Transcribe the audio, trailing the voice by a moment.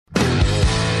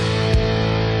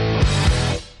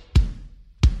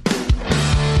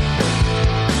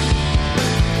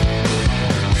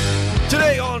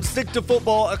Stick to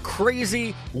football, a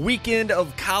crazy weekend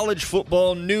of college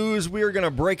football news. We are going to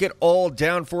break it all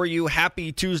down for you.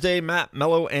 Happy Tuesday, Matt,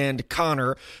 Mello, and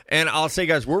Connor. And I'll say,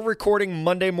 guys, we're recording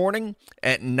Monday morning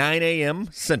at 9 a.m.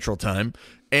 Central Time.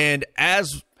 And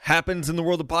as happens in the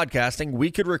world of podcasting, we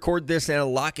could record this and a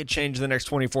lot could change in the next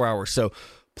 24 hours. So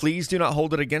please do not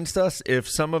hold it against us. If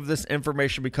some of this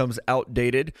information becomes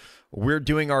outdated, we're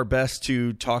doing our best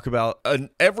to talk about an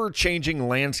ever-changing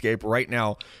landscape right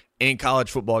now in college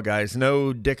football, guys.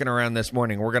 No dicking around this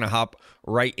morning. We're going to hop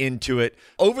right into it.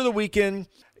 Over the weekend,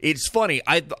 it's funny.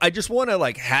 I just want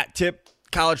to hat tip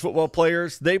college football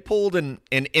players. They pulled an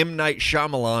M. Night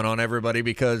Shyamalan on everybody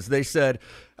because they said,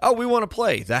 oh, we want to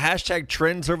play. The hashtag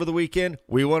trends over the weekend,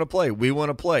 we want to play. We want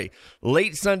to play.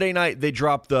 Late Sunday night, they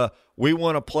dropped the we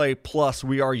want to play plus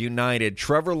we are united.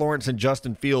 Trevor Lawrence and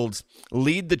Justin Fields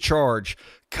lead the charge.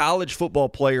 College football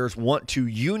players want to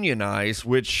unionize,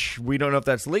 which we don't know if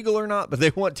that's legal or not, but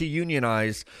they want to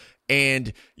unionize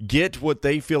and get what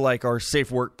they feel like are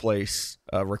safe workplace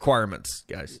requirements,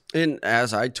 guys. And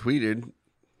as I tweeted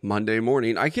Monday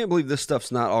morning, I can't believe this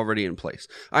stuff's not already in place.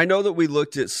 I know that we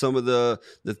looked at some of the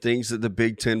things that the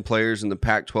Big Ten players and the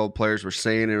Pac-12 players were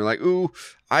saying, and we're like, ooh,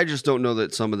 I just don't know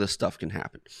that some of this stuff can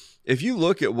happen. If you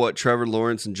look at what Trevor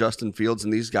Lawrence and Justin Fields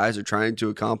and these guys are trying to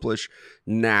accomplish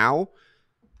now,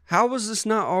 how is this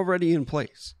not already in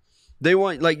place? They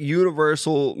want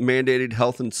universal mandated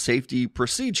health and safety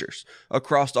procedures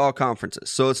across all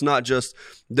conferences. So it's not just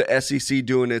the SEC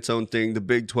doing its own thing, the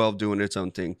Big 12 doing its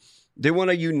own thing. They want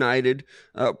a united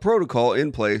protocol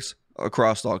in place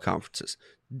across all conferences.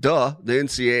 Duh, the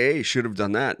NCAA should have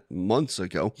done that months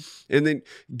ago. And then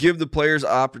give the players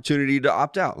opportunity to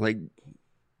opt out.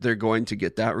 They're going to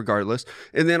get that regardless.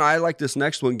 And then I like this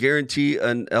next one, guarantee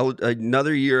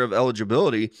another year of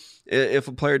eligibility if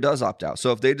a player does opt out.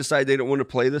 So if they decide they don't want to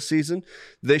play this season,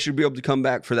 they should be able to come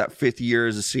back for that fifth year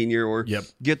as a senior or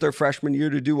get their freshman year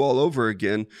to do all over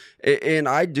again. And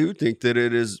I do think that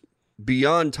it is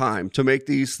beyond time to make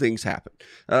these things happen.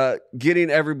 Getting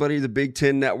everybody the Big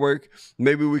Ten network,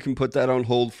 maybe we can put that on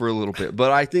hold for a little bit.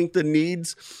 But I think the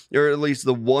needs, or at least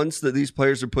the wants that these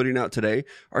players are putting out today,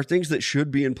 are things that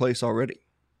should be in place already.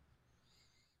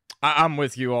 I'm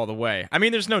with you all the way. I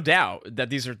mean, there's no doubt that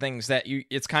these are things that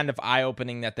it's kind of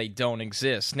eye-opening that they don't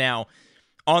exist. Now,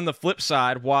 on the flip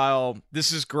side, while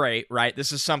this is great, right?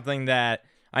 This is something that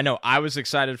I know I was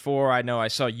excited for. I know I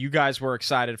saw you guys were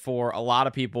excited for. A lot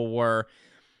of people were.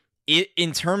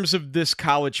 In terms of this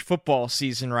college football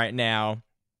season right now,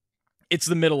 it's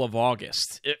the middle of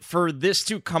August. For this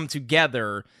to come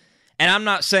together, and I'm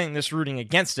not saying this rooting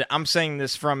against it. I'm saying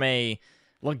this from a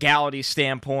legality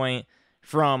standpoint,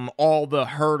 from all the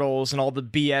hurdles and all the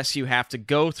BS you have to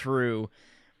go through.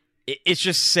 It's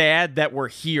just sad that we're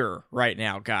here right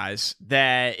now, guys.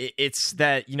 That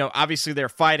obviously they're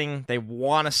fighting. They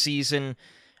want a season.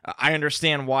 I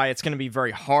understand why it's going to be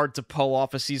very hard to pull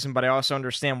off a season, but I also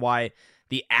understand why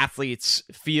the athletes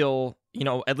feel,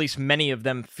 at least many of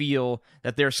them feel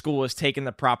that their school has taken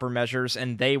the proper measures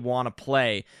and they want to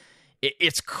play.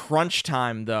 It's crunch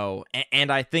time, though,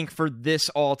 and I think for this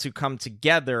all to come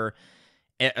together,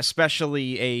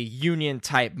 especially a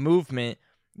union-type movement,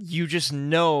 you just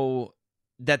know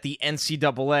that the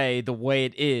NCAA, the way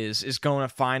it is going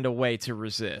to find a way to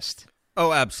resist.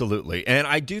 Oh, absolutely. And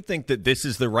I do think that this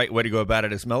is the right way to go about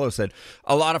it. As Mello said,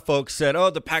 a lot of folks said, oh,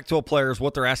 the Pac-12 players,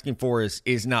 what they're asking for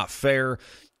is not fair.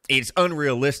 It's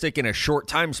unrealistic in a short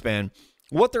time span.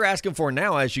 What they're asking for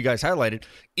now, as you guys highlighted,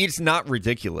 it's not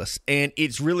ridiculous. And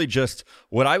it's really just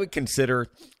what I would consider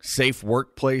safe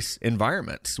workplace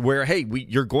environments where, hey,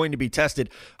 you're going to be tested.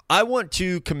 I want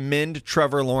to commend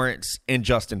Trevor Lawrence and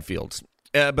Justin Fields.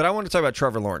 But I want to talk about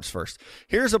Trevor Lawrence first.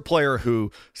 Here's a player who,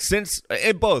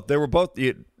 they were both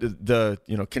the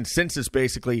consensus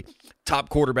basically top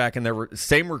quarterback in their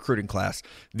same recruiting class.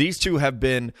 These two have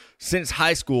been since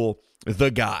high school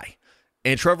the guy,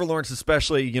 and Trevor Lawrence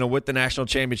especially, with the national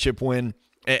championship win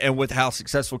and with how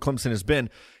successful Clemson has been,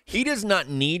 he does not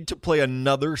need to play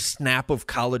another snap of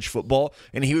college football,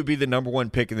 and he would be the number one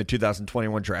pick in the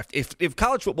 2021 draft. If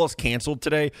college football is canceled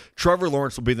today, Trevor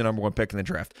Lawrence will be the number one pick in the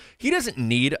draft. He doesn't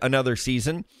need another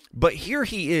season, but here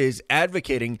he is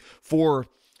advocating for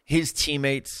his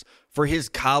teammates, for his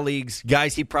colleagues,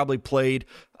 guys he probably played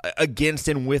against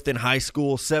and with in high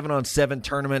school, 7-on-7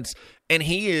 tournaments, and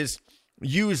he is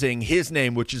using his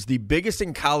name, which is the biggest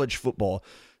in college football,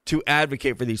 to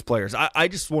advocate for these players. I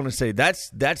just want to say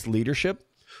that's leadership.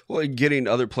 Well, getting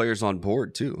other players on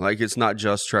board too. Like it's not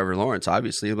just Trevor Lawrence,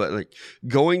 obviously, but like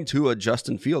going to a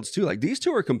Justin Fields too. Like these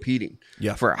two are competing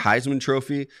for a Heisman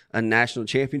Trophy, a national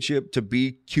championship, to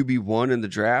be QB1 in the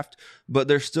draft, but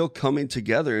they're still coming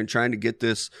together and trying to get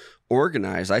this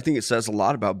organized. I think it says a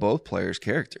lot about both players'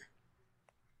 character.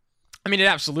 I mean, it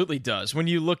absolutely does. When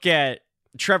you look at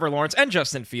Trevor Lawrence and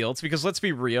Justin Fields, because let's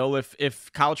be real,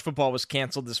 if college football was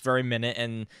canceled this very minute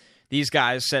and these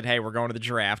guys said, hey, we're going to the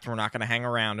draft, we're not going to hang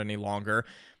around any longer,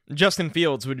 Justin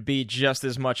Fields would be just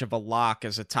as much of a lock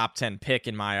as a top 10 pick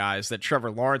in my eyes that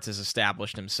Trevor Lawrence has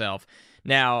established himself.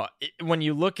 Now, when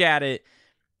you look at it,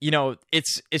 you know,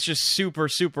 it's just super,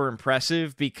 super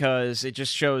impressive because it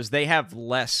just shows they have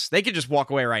less. They could just walk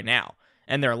away right now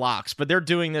and they're locks, but they're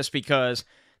doing this because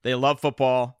they love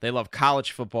football, they love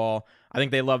college football, I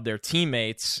think they love their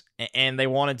teammates, and they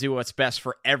want to do what's best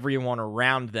for everyone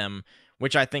around them,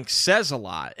 which I think says a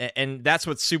lot. And that's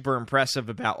what's super impressive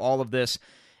about all of this.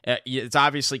 It's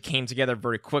obviously came together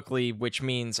very quickly, which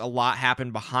means a lot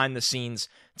happened behind the scenes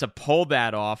to pull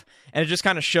that off. And it just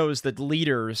kind of shows the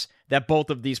leaders that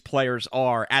both of these players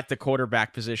are at the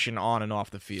quarterback position on and off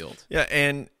the field. Yeah,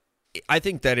 and I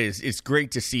think that it's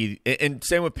great to see, and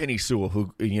same with Penei Sewell,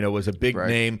 who was a big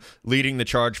name leading the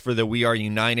charge for the We Are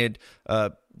United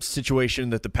situation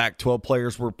that the Pac-12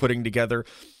 players were putting together.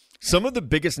 Some of the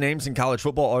biggest names in college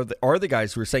football are the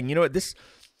guys who are saying, you know what, this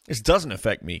doesn't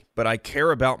affect me, but I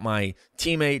care about my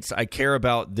teammates, I care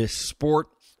about this sport,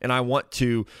 and I want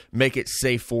to make it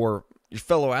safe for your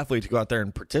fellow athlete to go out there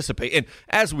and participate. And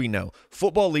as we know,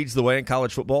 football leads the way in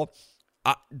college football.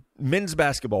 Men's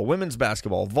basketball, women's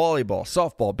basketball, volleyball,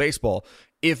 softball, baseball.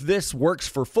 If this works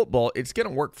for football, it's going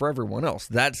to work for everyone else.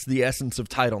 That's the essence of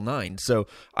Title IX. So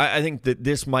I think that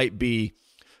this might be,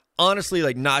 honestly,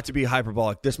 like, not to be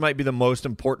hyperbolic, this might be the most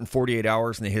important 48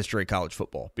 hours in the history of college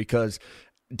football, because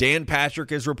Dan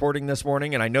Patrick is reporting this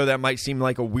morning, and I know that might seem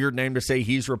like a weird name to say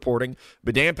he's reporting,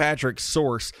 but Dan Patrick's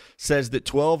source says that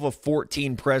 12 of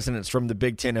 14 presidents from the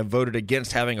Big Ten have voted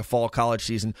against having a fall college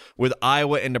season, with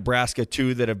Iowa and Nebraska,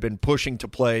 two that have been pushing to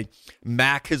play.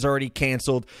 MAC has already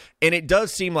canceled, and it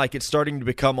does seem like it's starting to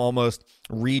become almost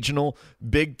regional.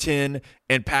 Big Ten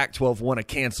and Pac-12 want to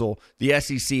cancel. The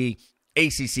SEC,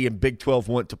 ACC, and Big 12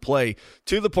 want to play,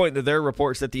 to the point that there are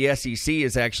reports that the SEC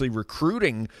is actually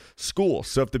recruiting schools.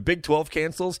 So if the Big 12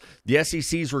 cancels, the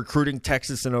SEC is recruiting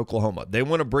Texas and Oklahoma. They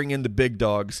want to bring in the big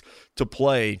dogs to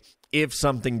play if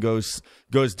something goes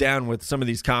down with some of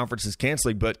these conferences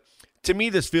canceling. But to me,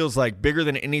 this feels like bigger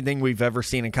than anything we've ever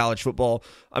seen in college football.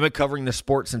 I've been covering this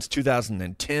sport since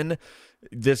 2010.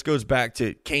 This goes back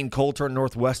to Kane Coulter,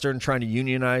 Northwestern, trying to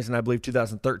unionize in, I believe,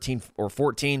 2013 or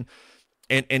 14.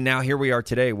 And now here we are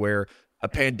today, where a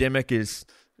pandemic is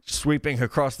sweeping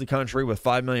across the country with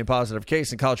 5 million positive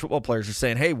cases, and college football players are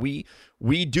saying, hey,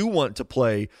 we do want to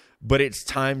play, but it's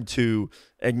time to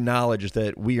acknowledge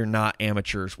that we are not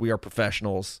amateurs. We are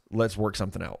professionals. Let's work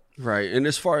something out. Right. And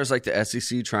as far as like the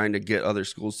SEC trying to get other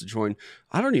schools to join,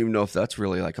 I don't even know if that's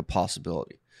really like a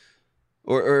possibility.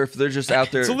 Or if they're just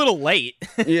out there. It's a little late.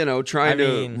 Trying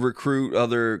to recruit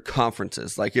other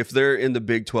conferences. Like if they're in the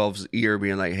Big 12's ear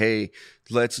being like, hey,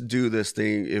 let's do this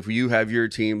thing. If you have your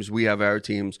teams, we have our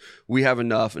teams. We have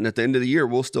enough. And at the end of the year,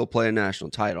 we'll still play a national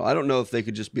title. I don't know if they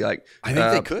could just be like. I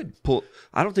think they could.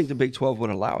 I don't think the Big 12 would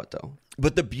allow it, though.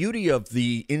 But the beauty of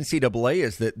the NCAA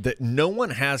is that no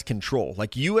one has control.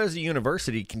 Like, you as a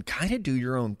university can kind of do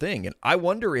your own thing. And I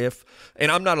wonder if, and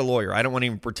I'm not a lawyer, I don't want to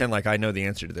even pretend like I know the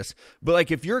answer to this, but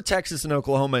like if you're Texas and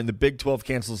Oklahoma and the Big 12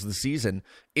 cancels the season,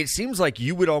 it seems like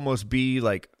you would almost be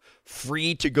like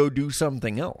free to go do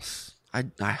something else.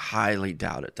 I highly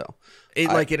doubt it, though.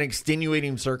 Like an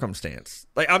extenuating circumstance.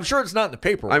 Like, I'm sure it's not in the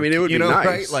paperwork. I mean, it would be nice.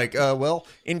 Right? Like, well,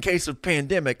 in case of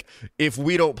pandemic, if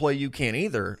we don't play, you can't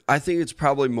either. I think it's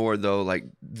probably more, though, like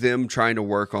them trying to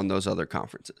work on those other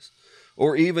conferences.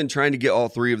 Or even trying to get all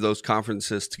three of those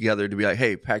conferences together to be like,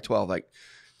 hey, Pac-12, like,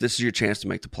 this is your chance to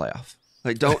make the playoff.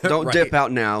 Like, don't right. dip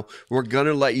out now. We're going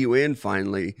to let you in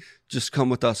finally. Just come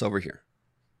with us over here.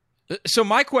 So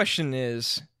my question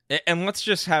is, and let's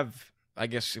just have, I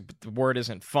guess the word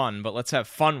isn't fun, but let's have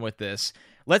fun with this.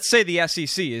 Let's say the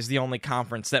SEC is the only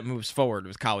conference that moves forward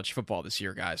with college football this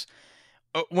year, guys.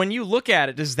 When you look at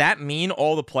it, does that mean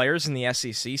all the players in the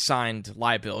SEC signed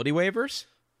liability waivers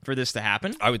for this to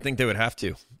happen? I would think they would have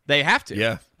to. They have to.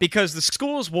 Yeah. Because the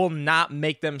schools will not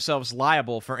make themselves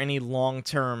liable for any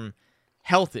long-term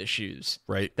health issues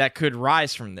that could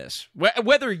rise from this.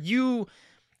 Whether you...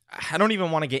 I don't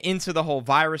even want to get into the whole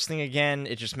virus thing again.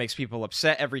 It just makes people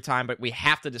upset every time, but we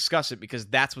have to discuss it because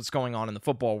that's what's going on in the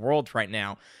football world right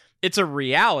now. it's a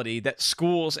reality that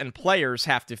schools and players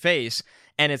have to face,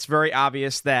 and it's very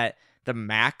obvious that the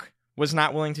MAC was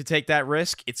not willing to take that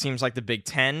risk. It seems like the Big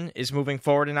Ten is moving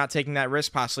forward and not taking that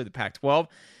risk, possibly the Pac-12.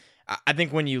 I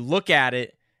think when you look at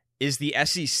it, is the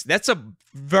SEC, that's a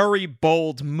very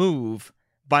bold move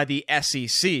by the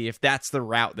SEC if that's the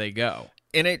route they go.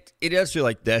 And it does feel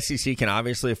like the SEC can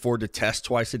obviously afford to test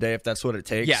twice a day if that's what it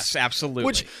takes. Yes, absolutely.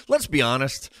 Which, let's be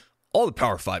honest, all the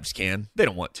Power Fives can. They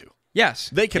don't want to. Yes.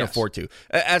 They can afford to.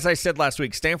 As I said last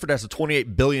week, Stanford has a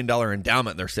 $28 billion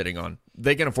endowment they're sitting on.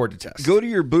 They can afford to test. Go to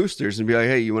your boosters and be like,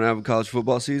 hey, you want to have a college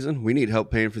football season? We need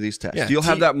help paying for these tests. Yeah, You'll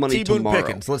have that money T-Boone tomorrow.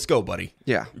 Pickens, let's go, buddy.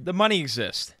 Yeah. The money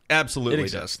exists. Absolutely It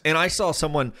exists. does. And I saw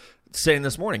someone saying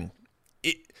this morning,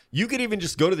 you could even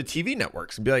just go to the TV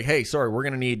networks and be like, "Hey, sorry, we're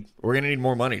gonna need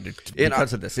more money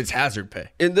because of this. It's hazard pay."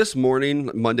 In this morning,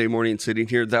 Monday morning, sitting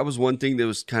here, that was one thing that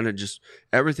was kind of just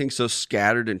everything so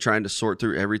scattered and trying to sort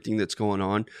through everything that's going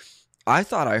on. I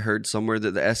thought I heard somewhere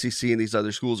that the SEC and these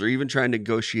other schools are even trying to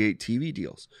negotiate TV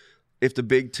deals. If the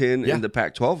Big Ten and the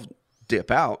Pac-12 dip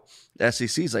out, the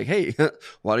SEC's like, hey,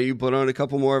 why don't you put on a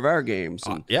couple more of our games?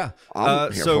 And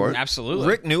I'm here for it. Absolutely.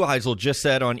 Rick Neuheisel just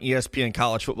said on ESPN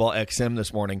College Football XM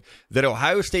this morning that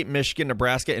Ohio State, Michigan,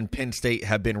 Nebraska, and Penn State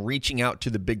have been reaching out to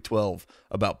the Big 12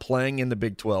 about playing in the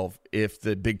Big 12 if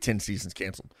the Big 10 season's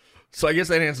canceled. So I guess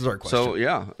that answers our question. So,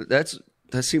 yeah,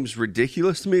 that seems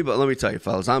ridiculous to me, but let me tell you,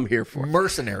 fellas, I'm here for it.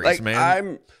 Mercenaries,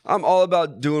 man. I'm all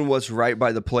about doing what's right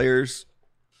by the players.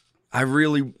 I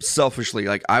really selfishly,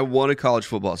 I want a college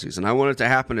football season. I want it to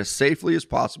happen as safely as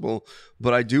possible,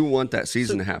 but I do want that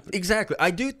season to happen. Exactly. I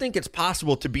do think it's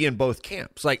possible to be in both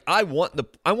camps. I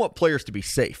want players to be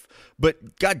safe,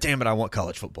 but God damn it, I want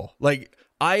college football.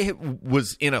 I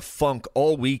was in a funk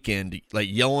all weekend,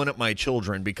 yelling at my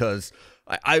children because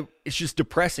it's just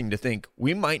depressing to think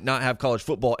we might not have college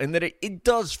football, and that it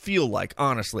does feel like,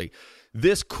 honestly,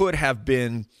 this could have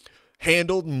been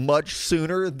handled much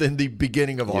sooner than the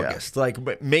beginning of August.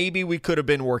 But maybe we could have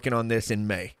been working on this in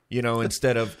May,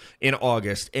 instead of in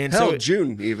August. And hell, so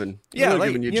June even. Yeah,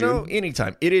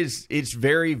 anytime. It's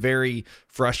very, very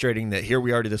frustrating that here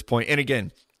we are to this point. And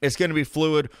again, it's going to be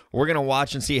fluid. We're going to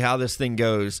watch and see how this thing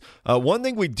goes. One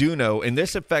thing we do know, and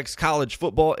this affects college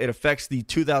football, it affects the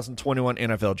 2021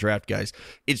 NFL draft, guys.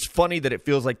 It's funny that it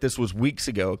feels like this was weeks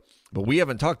ago, but we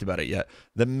haven't talked about it yet.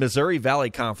 The Missouri Valley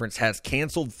Conference has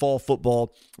canceled fall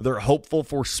football. They're hopeful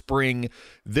for spring.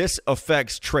 This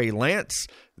affects Trey Lance.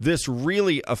 This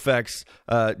really affects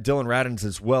Dylan Radins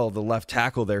as well, the left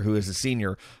tackle there who is a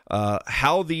senior.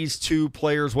 How these two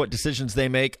players, what decisions they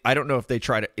make, I don't know if they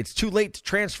try to. It's too late to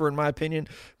transfer, in my opinion,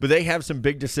 but they have some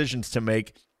big decisions to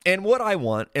make. And what I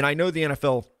want, and I know the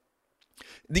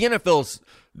NFL's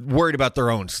worried about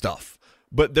their own stuff.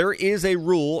 But there is a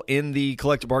rule in the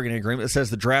collective bargaining agreement that says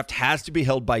the draft has to be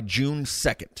held by June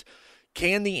 2nd.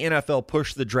 Can the NFL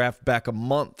push the draft back a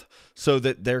month so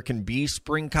that there can be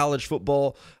spring college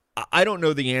football? I don't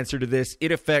know the answer to this.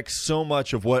 It affects so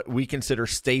much of what we consider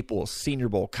staples, Senior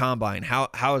Bowl, Combine.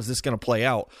 How is this going to play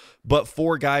out? But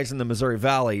for guys in the Missouri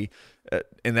Valley,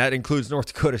 and that includes North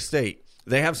Dakota State,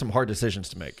 they have some hard decisions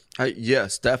to make.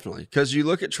 Yes, definitely. Because you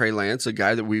look at Trey Lance, a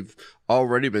guy that we've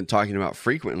already been talking about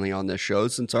frequently on this show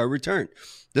since our return.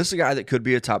 This is a guy that could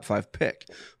be a top 5 pick.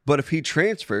 But if he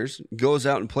transfers, goes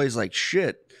out and plays like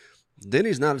shit, then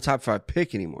he's not a top 5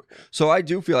 pick anymore. So I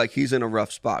do feel like he's in a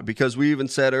rough spot because we even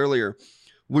said earlier,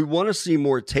 we want to see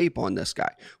more tape on this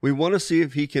guy. We want to see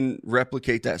if he can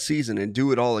replicate that season and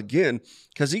do it all again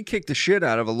because he kicked the shit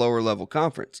out of a lower level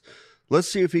conference. Let's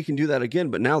see if he can do that again.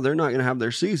 But now they're not going to have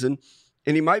their season,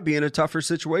 and he might be in a tougher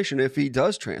situation if he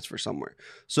does transfer somewhere.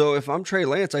 So if I'm Trey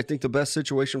Lance, I think the best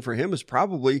situation for him is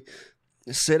probably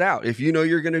sit out. If you know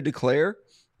you're going to declare,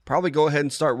 probably go ahead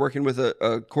and start working with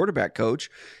a quarterback coach.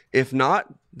 If not,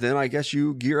 then I guess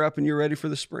you gear up and you're ready for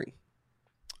the spring.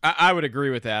 I would agree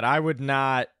with that. I would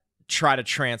not try to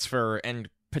transfer and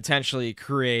potentially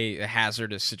create a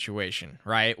hazardous situation,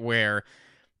 right? Where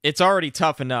it's already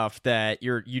tough enough that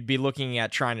you'd be looking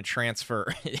at trying to transfer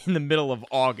in the middle of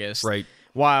August, right?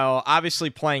 While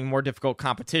obviously playing more difficult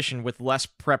competition with less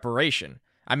preparation.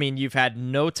 I mean, you've had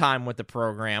no time with the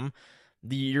program.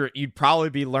 You'd probably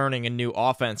be learning a new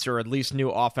offense or at least new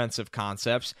offensive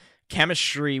concepts,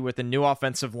 chemistry with a new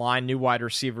offensive line, new wide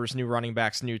receivers, new running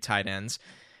backs, new tight ends,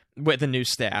 with a new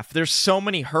staff. There's so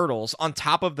many hurdles on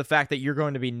top of the fact that you're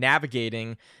going to be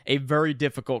navigating a very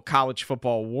difficult college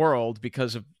football world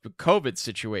because of the COVID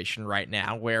situation right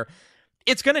now, where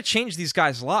it's going to change these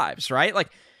guys' lives, right?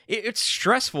 It's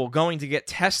stressful going to get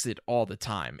tested all the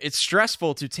time. It's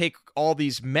stressful to take all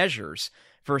these measures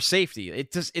for safety.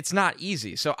 It's not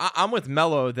easy. So I'm with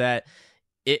Mello that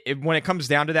when it comes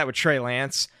down to that with Trey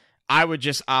Lance, I would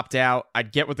just opt out.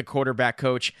 I'd get with the quarterback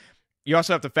coach. You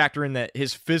also have to factor in that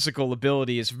his physical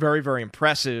ability is very, very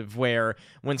impressive, where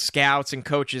when scouts and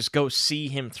coaches go see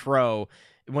him throw,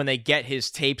 when they get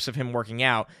his tapes of him working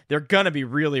out, they're going to be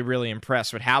really, really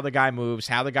impressed with how the guy moves,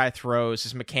 how the guy throws,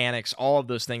 his mechanics, all of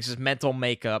those things, his mental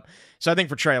makeup. So I think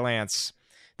for Trey Lance,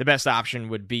 the best option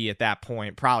would be at that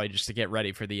point probably just to get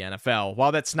ready for the NFL.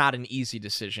 While that's not an easy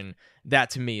decision, that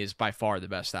to me is by far the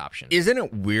best option. Isn't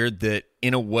it weird that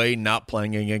in a way not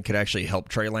playing again could actually help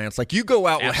Trey Lance? Like, you go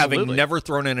out having never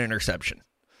thrown an interception.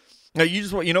 Now, you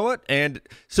just, you know what? And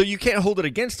so you can't hold it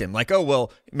against him. Like, oh,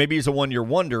 well, maybe he's a one-year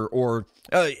wonder, or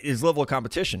his level of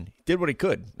competition. He did what he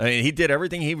could. I mean, he did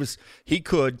everything he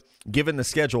could given the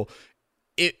schedule.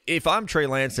 If I'm Trey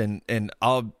Lance, and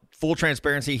I'll full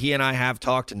transparency, he and I have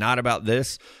talked not about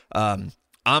this.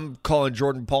 I'm calling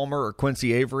Jordan Palmer or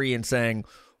Quincy Avery and saying,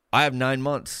 I have 9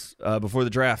 months before the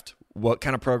draft. What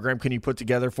kind of program can you put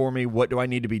together for me? What do I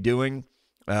need to be doing?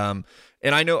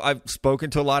 And I know I've spoken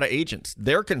to a lot of agents.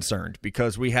 They're concerned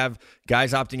because we have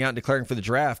guys opting out and declaring for the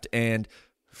draft. And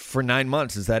for 9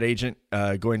 months, is that agent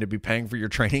going to be paying for your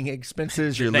training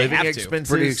expenses, your living expenses?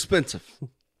 Pretty expensive.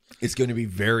 It's going to be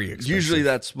very expensive. Usually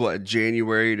that's what,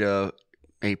 January to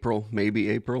April, maybe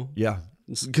April. Yeah.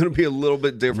 It's going to be a little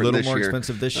bit different this year. A little more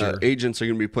expensive this year. Agents are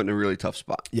going to be put in a really tough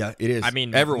spot. Yeah, it is. I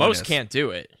mean, everyone most can't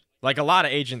do it. Like, a lot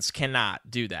of agents cannot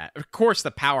do that. Of course, the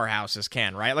powerhouses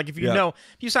can, right? Like, if if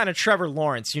you sign a Trevor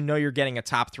Lawrence, you know you're getting a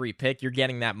top 3 pick, you're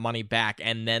getting that money back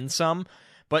and then some.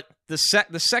 But the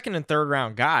second and third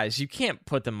round guys, you can't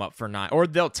put them up for 9, or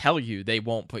they'll tell you they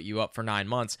won't put you up for 9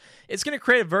 months. It's going to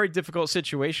create a very difficult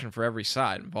situation for every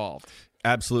side involved.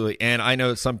 Absolutely. And I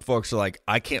know some folks are like,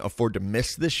 I can't afford to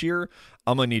miss this year.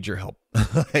 I'm going to need your help.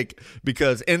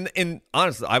 Because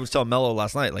honestly, I was telling Mello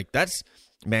last night, like, that's,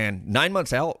 man, 9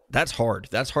 months out, that's hard.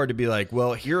 That's hard to be like,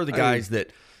 well, here are the guys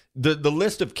that the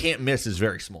list of can't miss is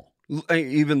very small.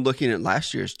 Even looking at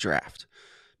last year's draft,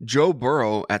 Joe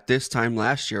Burrow at this time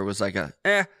last year was like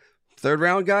a third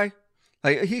round guy.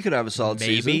 Like, he could have a solid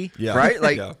season. Yeah. Right?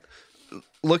 Like,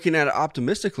 looking at it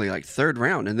optimistically, like third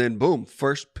round, and then boom,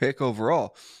 first pick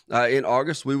overall. In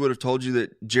August, we would have told you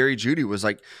that Jerry Jeudy was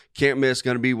like, can't miss,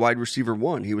 going to be wide receiver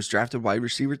 1. He was drafted wide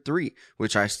receiver 3,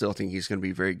 which I still think he's going to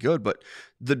be very good. But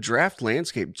the draft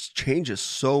landscape changes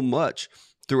so much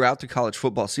throughout the college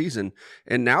football season,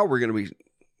 and now we're going to be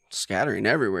scattering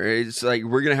everywhere. It's like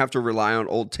we're going to have to rely on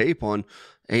old tape on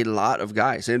a lot of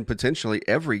guys, and potentially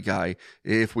every guy,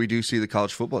 if we do see the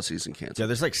college football season canceled. Yeah,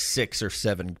 there's like 6 or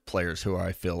 7 players who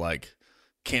I feel like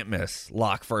can't miss,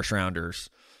 lock first rounders.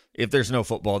 If there's no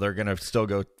football, they're going to still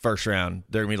go first round.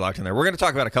 They're going to be locked in there. We're going to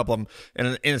talk about a couple of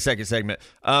them in the second segment.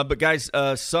 But guys,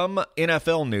 some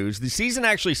NFL news. The season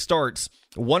actually starts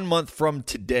 1 month from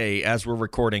today as we're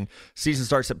recording. Season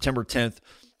starts September 10th.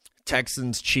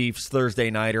 Texans, Chiefs, Thursday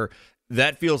nighter.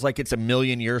 That feels like it's a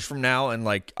million years from now, and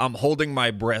like I'm holding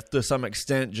my breath to some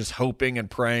extent, just hoping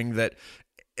and praying that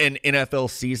an NFL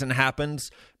season happens,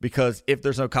 because if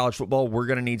there's no college football, we're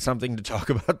going to need something to talk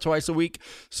about twice a week.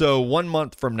 So 1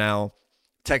 month from now,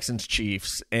 Texans,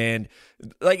 Chiefs, and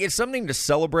like it's something to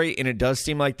celebrate, and it does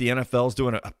seem like the NFL is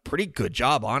doing a pretty good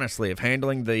job, honestly, of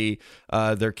handling their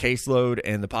caseload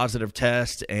and the positive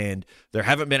test, and there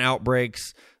haven't been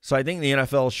outbreaks. So I think the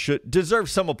NFL should deserve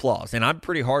some applause, and I'm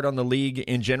pretty hard on the league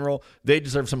in general. They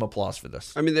deserve some applause for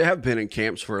this. I mean, they have been in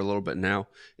camps for a little bit now,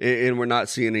 and we're not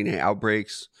seeing any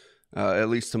outbreaks, at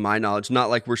least to my knowledge. Not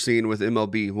like we're seeing with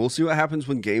MLB. We'll see what happens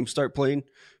when games start playing.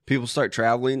 People start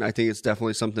traveling. I think it's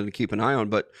definitely something to keep an eye on,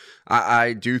 but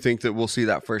I do think that we'll see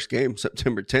that first game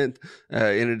September 10th,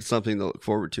 and it's something to look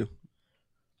forward to.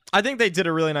 I think they did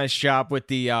a really nice job with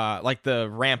the the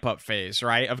ramp up phase,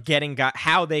 right? Of getting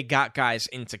how they got guys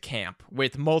into camp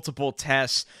with multiple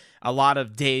tests, a lot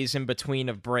of days in between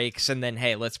of breaks, and then,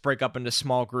 hey, let's break up into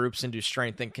small groups and do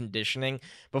strength and conditioning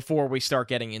before we start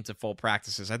getting into full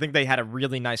practices. I think they had a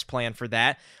really nice plan for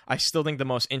that. I still think the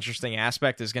most interesting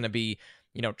aspect is going to be,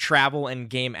 travel and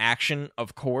game action,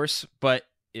 of course, but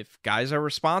if guys are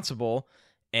responsible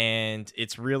and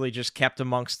it's really just kept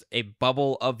amongst a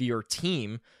bubble of your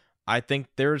team, I think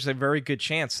there's a very good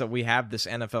chance that we have this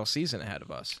NFL season ahead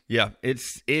of us. Yeah, it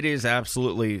is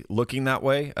absolutely looking that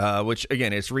way, which,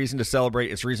 again, it's reason to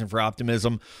celebrate. It's reason for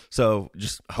optimism. So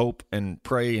just hope and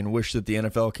pray and wish that the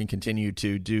NFL can continue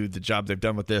to do the job they've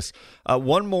done with this.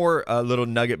 One more little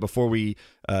nugget before we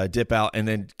dip out and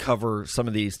then cover some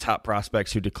of these top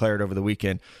prospects who declared over the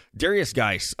weekend. Darius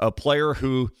Geis, a player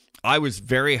who I was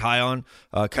very high on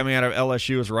coming out of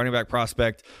LSU as a running back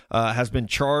prospect, has been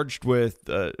charged with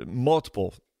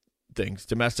multiple things: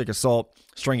 domestic assault,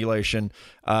 strangulation,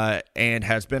 and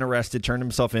has been arrested, turned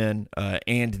himself in,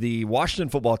 and the Washington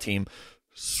football team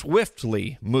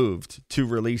swiftly moved to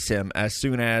release him as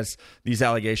soon as these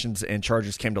allegations and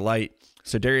charges came to light.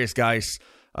 So Derrius Guice,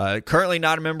 currently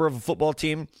not a member of a football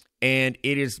team, and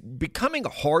it is becoming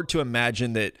hard to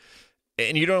imagine that.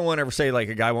 And you don't want to ever say like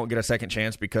a guy won't get a second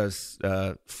chance because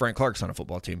Frank Clark's on a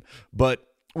football team. But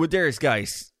with Derrius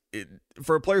Guice,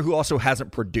 for a player who also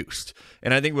hasn't produced,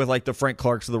 and I think with like the Frank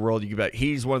Clarks of the world, you can bet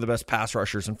he's one of the best pass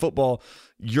rushers in football,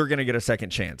 you're going to get a second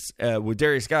chance. With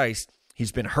Derrius Guice,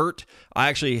 he's been hurt. I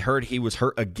actually heard he was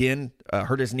hurt again,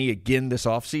 hurt his knee again this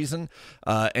offseason,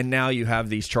 and now you have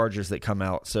these charges that come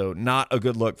out. So not a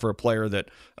good look for a player that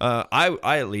I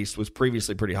at least was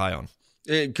previously pretty high on.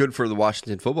 Good for the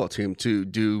Washington football team to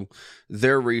do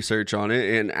their research on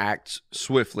it and act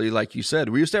swiftly, like you said.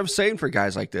 We used to have a saying for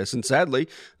guys like this, and sadly,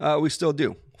 we still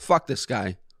do. Fuck this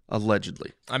guy,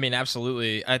 allegedly. I mean,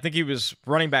 absolutely. I think he was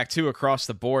running back 2 across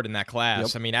the board in that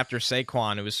class. Yep. I mean, after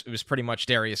Saquon, it was pretty much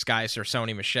Derrius Guice or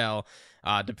Sony Michel,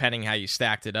 depending how you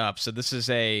stacked it up. So this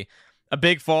is a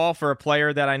big fall for a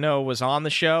player that I know was on the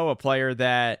show, a player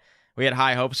that we had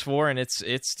high hopes for, and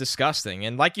it's disgusting.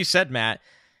 And like you said, Matt,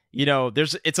 you know,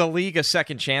 it's a league of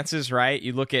second chances, right?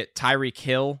 You look at Tyreek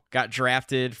Hill got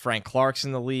drafted, Frank Clark's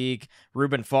in the league,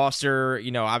 Reuben Foster,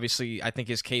 you know, obviously I think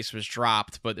his case was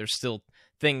dropped, but there's still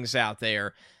things out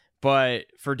there. But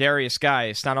for Derrius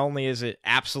Guice, not only is it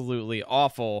absolutely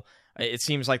awful, it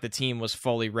seems like the team was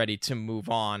fully ready to move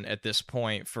on at this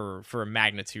point for a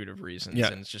magnitude of reasons,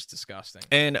 and it's just disgusting.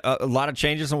 And a lot of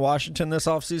changes in Washington this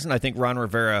offseason. I think Ron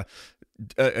Rivera,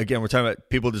 again, we're talking about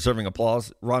people deserving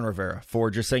applause. Ron Rivera for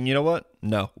just saying, you know what?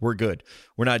 No, we're good.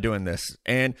 We're not doing this.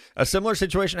 And a similar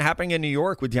situation happening in New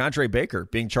York with DeAndre Baker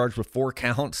being charged with 4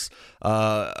 counts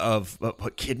of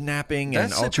kidnapping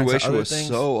and all kinds of other things. That situation was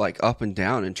so like up and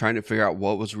down, and trying to figure out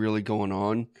what was really going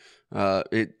on.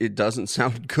 It doesn't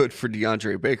sound good for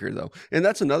DeAndre Baker, though. And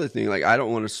that's another thing. Like, I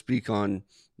don't want to speak on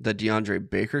the DeAndre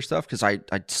Baker stuff because I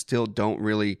still don't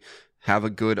really have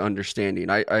a good understanding.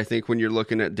 I think when you're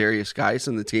looking at Derrius Guice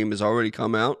and the team has already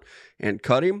come out and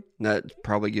cut him, that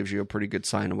probably gives you a pretty good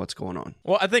sign of what's going on.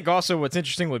 Well, I think also what's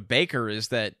interesting with Baker is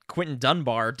that Quentin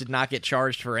Dunbar did not get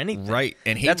charged for anything. Right.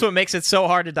 And that's what makes it so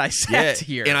hard to dissect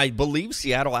here. And I believe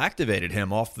Seattle activated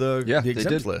him off the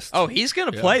exempt list. Oh, he's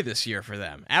going to play this year for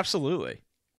them. Absolutely.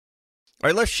 All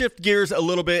right, let's shift gears a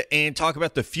little bit and talk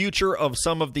about the future of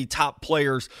some of the top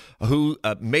players who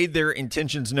made their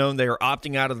intentions known. They are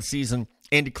opting out of the season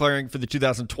and declaring for the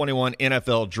 2021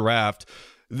 NFL Draft.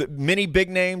 Many big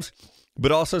names,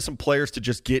 but also some players to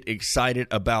just get excited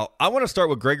about. I want to start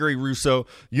with Gregory Rousseau,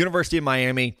 University of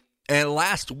Miami. And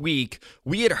last week,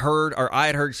 I had heard,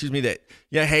 that,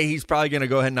 hey, he's probably going to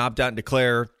go ahead and opt out and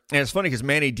declare. And it's funny because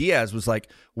Manny Diaz was like,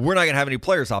 we're not going to have any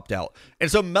players opt out.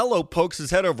 And so Melo pokes his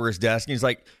head over his desk and he's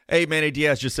like, hey, Manny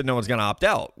Diaz just said no one's going to opt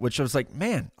out, which I was like,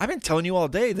 man, I've been telling you all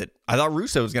day that I thought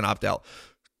Rousseau was going to opt out.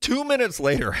 2 minutes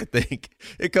later, I think,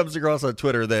 it comes across on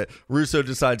Twitter that Rousseau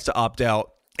decides to opt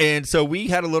out. And so we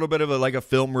had a little bit of a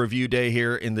film review day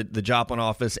here in the Joplin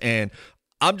office, and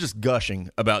I'm just gushing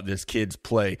about this kid's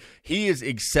play. He is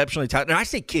exceptionally talented. And I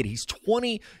say kid, he's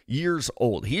 20 years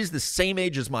old. He's the same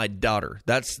age as my daughter.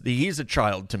 He's a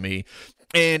child to me.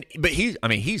 But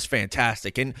he's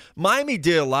fantastic. And Miami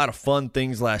did a lot of fun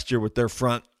things last year with their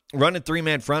front. Running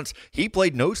 3-man fronts, he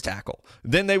played nose tackle.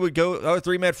 Then they would go,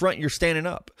 3-man front, you're standing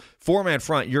up. 4-man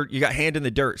front, you got hand in the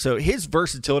dirt. So his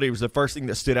versatility was the first thing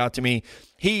that stood out to me.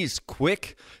 He's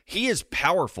quick. He is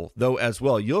powerful, though, as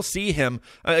well. You'll see him,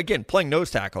 again, playing nose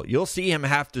tackle. You'll see him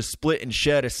have to split and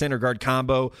shed a center guard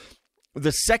combo.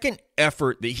 The second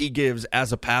effort that he gives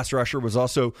as a pass rusher was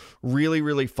also really,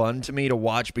 really fun to me to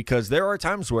watch because there are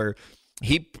times where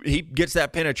he gets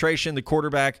that penetration, the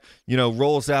quarterback,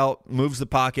 rolls out, moves the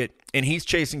pocket, and he's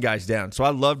chasing guys down. So I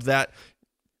loved that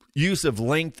use of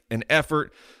length and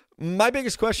effort. My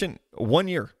biggest question, 1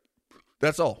 year.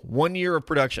 That's all. 1 year of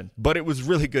production. But it was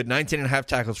really good. 19.5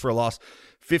 tackles for a loss,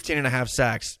 15.5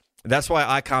 sacks. That's why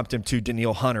I comped him to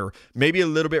Danielle Hunter. Maybe a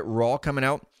little bit raw coming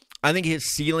out. I think his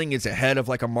ceiling is ahead of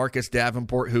like a Marcus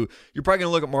Davenport, who you're probably going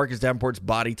to look at Marcus Davenport's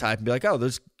body type and be like, oh,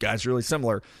 those guys are really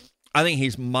similar. I think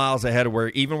he's miles ahead of where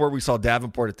we saw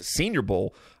Davenport at the Senior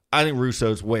Bowl. I think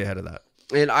Rousseau's way ahead of that.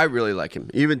 And I really like him.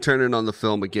 Even turning on the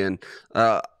film again,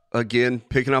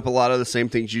 picking up a lot of the same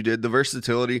things you did. The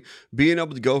versatility, being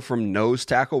able to go from nose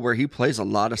tackle where he plays a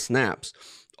lot of snaps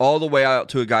all the way out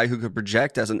to a guy who could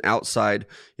project as an outside,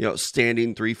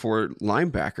 standing 3-4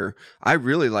 linebacker. I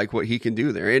really like what he can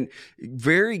do there, and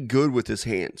very good with his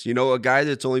hands. A guy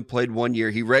that's only played 1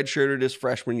 year. He redshirted his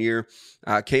freshman year,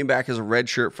 came back as a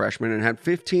redshirt freshman and had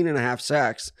 15 and a half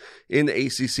sacks in the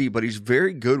ACC, but he's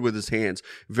very good with his hands,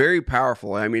 very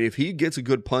powerful. I mean, if he gets a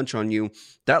good punch on you,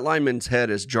 that lineman's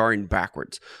head is jarring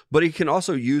backwards, but he can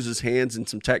also use his hands and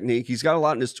some technique. He's got a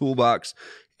lot in his toolbox,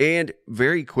 and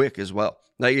very quick as well.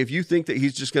 Like, if you think that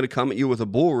he's just going to come at you with a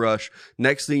bull rush,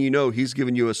 next thing you know, he's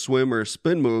giving you a swim or a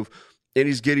spin move, and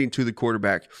he's getting to the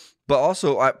quarterback. But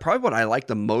also, probably what I like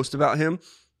the most about him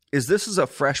is this is a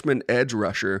freshman edge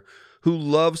rusher who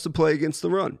loves to play against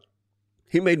the run.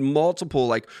 He made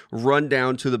multiple run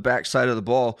down to the backside of the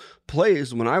ball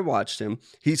plays. When I watched him,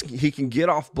 he can get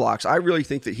off blocks. I really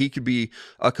think that he could be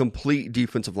a complete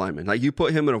defensive lineman. Like, you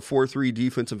put him in a 4-3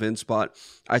 defensive end spot,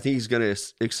 I think he's going to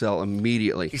excel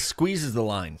immediately. He squeezes the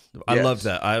line. I love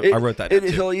that. I wrote that.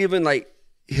 He'll even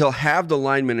he'll have the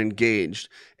lineman engaged,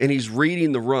 and he's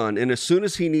reading the run. And as soon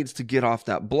as he needs to get off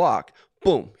that block,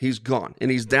 boom, he's gone.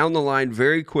 And he's down the line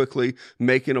very quickly,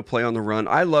 making a play on the run.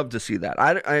 I love to see that.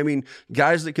 I mean,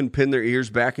 guys that can pin their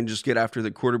ears back and just get after the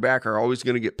quarterback are always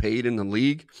going to get paid in the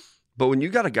league. But when you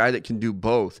got a guy that can do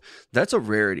both, that's a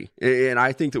rarity. And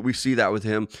I think that we see that with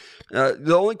him.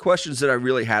 The only questions that I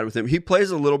really had with him, he plays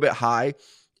a little bit high,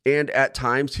 and at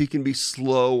times he can be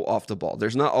slow off the ball.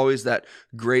 There's not always that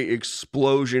great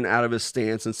explosion out of his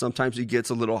stance, and sometimes he gets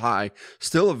a little high.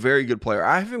 Still a very good player.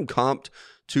 I have him comped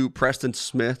to Preston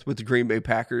Smith with the Green Bay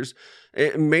Packers.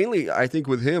 And mainly, I think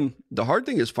with him, the hard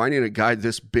thing is finding a guy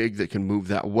this big that can move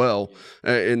that well.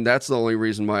 And that's the only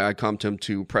reason why I comped him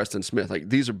to Preston Smith.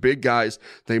 These are big guys.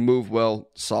 They move well,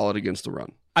 solid against the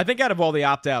run. I think out of all the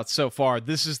opt-outs so far,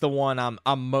 this is the one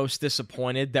I'm most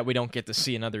disappointed that we don't get to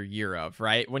see another year of,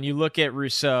 right? When you look at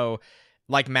Rousseau,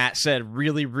 like Matt said,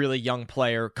 really, really young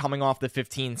player coming off the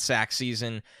 15-sack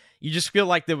season. You just feel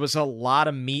like there was a lot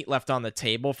of meat left on the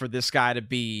table for this guy to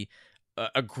be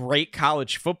a great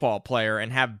college football player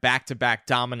and have back-to-back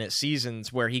dominant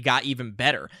seasons where he got even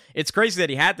better. It's crazy that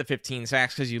he had the 15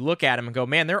 sacks because you look at him and go,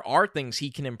 man, there are things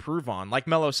he can improve on. Like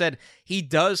Mello said, he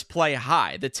does play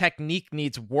high. The technique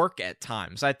needs work at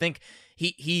times. I think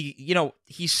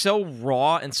he's so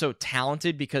raw and so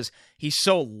talented because he's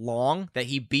so long that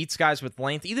he beats guys with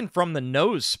length, even from the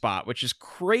nose spot, which is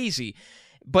crazy.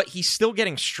 But he's still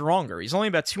getting stronger. He's only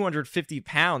about 250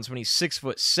 pounds when he's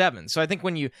 6'7". So I think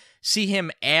when you see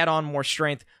him add on more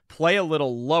strength, play a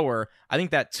little lower, I think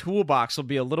that toolbox will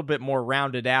be a little bit more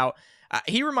rounded out.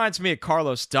 He reminds me of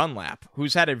Carlos Dunlap,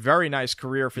 who's had a very nice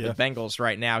career for the Bengals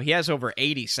right now. He has over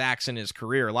 80 sacks in his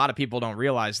career. A lot of people don't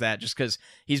realize that just because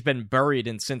he's been buried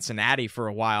in Cincinnati for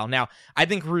a while. Now, I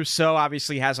think Rousseau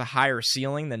obviously has a higher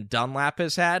ceiling than Dunlap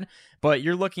has had, but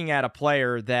you're looking at a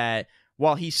player that,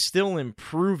 while he's still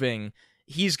improving,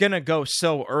 he's going to go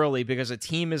so early because a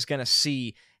team is going to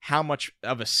see how much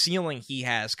of a ceiling he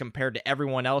has compared to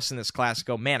everyone else in this class.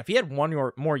 Go, man, if he had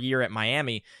one more year at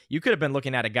Miami, you could have been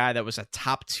looking at a guy that was a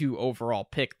top 2 overall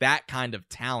pick, that kind of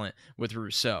talent with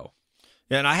Rousseau.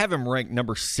 Yeah, and I have him ranked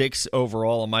number 6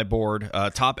 overall on my board,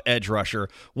 top edge rusher.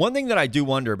 One thing that I do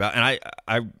wonder about, and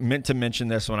I meant to mention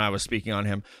this when I was speaking on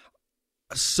him,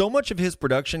 so much of his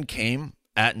production came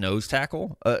at nose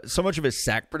tackle. So much of his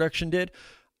sack production did.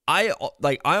 I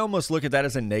almost look at that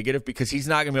as a negative because he's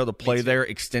not going to be able to play there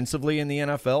extensively in the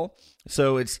NFL.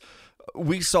 So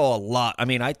we saw a lot. I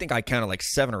mean, I think I counted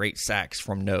 7 or 8 sacks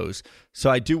from nose. So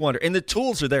I do wonder, and the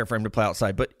tools are there for him to play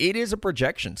outside, but it is a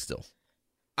projection still.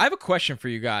 I have a question for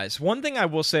you guys. One thing I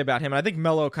will say about him, and I think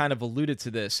Mello kind of alluded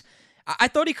to this, I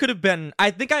thought he could have been, I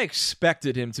think I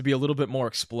expected him to be a little bit more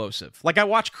explosive. Like, I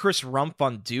watched Chris Rumph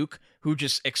on Duke, who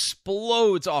just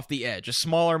explodes off the edge, a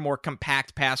smaller, more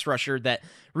compact pass rusher that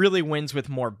really wins with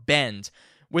more bend.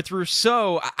 With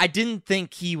Rousseau, I didn't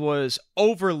think he was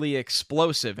overly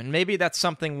explosive, and maybe that's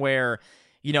something where,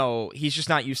 he's just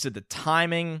not used to the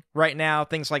timing right now,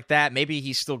 things like that. Maybe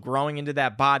he's still growing into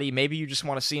that body. Maybe you just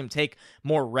want to see him take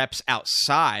more reps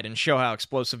outside and show how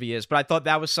explosive he is. But I thought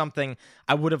that was something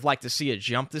I would have liked to see a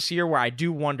jump this year, where I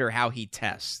do wonder how he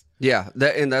tests. Yeah,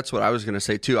 and that's what I was going to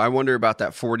say too. I wonder about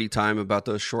that 40 time, about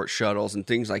those short shuttles and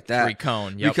things like that. Free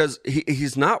cone, yep. Because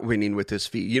he's not winning with his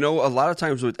feet. A lot of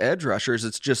times with edge rushers,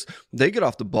 it's just they get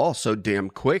off the ball so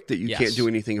damn quick that you can't do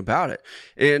anything about it.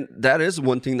 And that is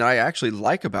one thing that I actually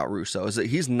like about Rousseau, is that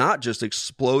he's not just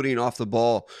exploding off the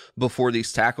ball before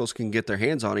these tackles can get their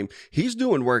hands on him. He's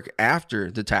doing work after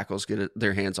the tackles get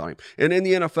their hands on him. And in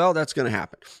the NFL, that's going to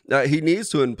happen. He needs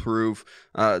to improve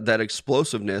that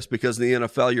explosiveness, because in the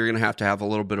NFL, you're going to have a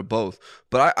little bit of both.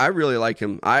 But I really like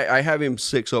him. I have him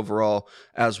 6 overall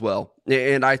as well.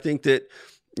 And I think that,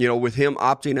 with him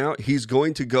opting out, he's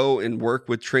going to go and work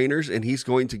with trainers, and he's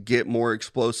going to get more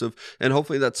explosive. And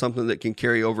hopefully that's something that can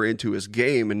carry over into his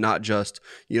game and not just,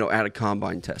 at a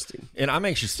combine testing. And I'm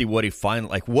anxious to see what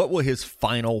what will his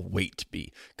final weight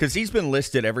be? Because he's been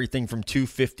listed everything from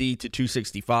 250 to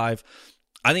 265.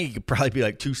 I think he could probably be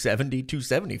like 270,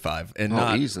 275. And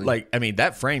not easily.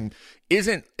 that frame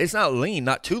it's not lean,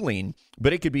 not too lean,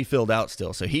 but it could be filled out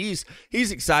still. So he's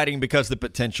exciting because the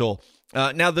potential.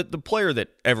 Now, the player that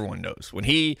everyone knows, when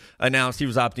he announced he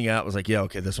was opting out, was like, yeah,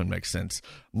 okay, this one makes sense.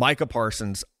 Micah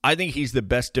Parsons, I think he's the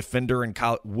best defender in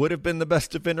college, would have been the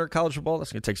best defender in college football.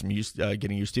 That's going to take some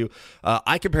getting used to.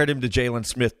 I compared him to Jalen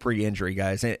Smith pre-injury,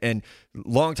 guys. And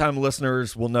longtime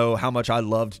listeners will know how much I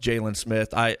loved Jalen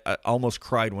Smith. I almost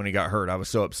cried when he got hurt. I was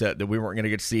so upset that we weren't going to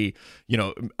get to see,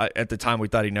 at the time we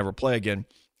thought he'd never play again.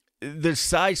 The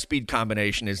size-speed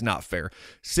combination is not fair.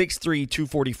 6'3",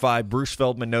 245. Bruce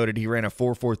Feldman noted he ran a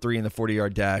 4.43 in the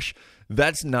 40-yard dash.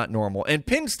 That's not normal. And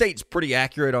Penn State's pretty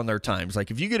accurate on their times. Like,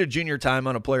 if you get a junior time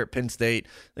on a player at Penn State,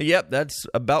 yep, that's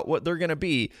about what they're going to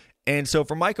be. And so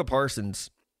for Micah Parsons,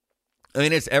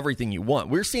 it's everything you want.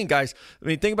 We're seeing guys,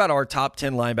 think about our top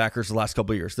 10 linebackers the last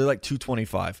couple of years. They're like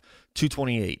 225,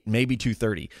 228, maybe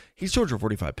 230. He's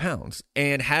 245 pounds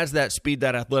and has that speed,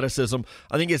 that athleticism.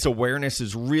 I think his awareness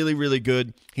is really, really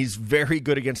good. He's very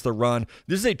good against the run.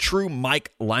 This is a true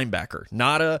Mike linebacker,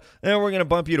 not we're going to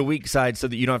bump you to weak side so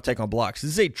that you don't have to take on blocks.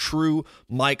 This is a true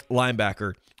Mike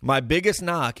linebacker. My biggest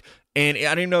knock, and I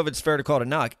don't even know if it's fair to call it a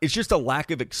knock, it's just a lack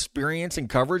of experience in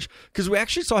coverage, because we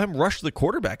actually saw him rush the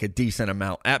quarterback a decent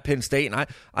amount at Penn State, and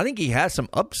I think he has some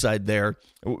upside there,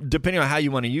 depending on how you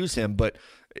want to use him. But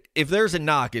if there's a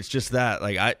knock, it's just that.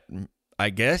 I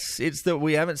guess it's that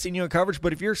we haven't seen you in coverage,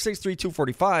 but if you're 6'3",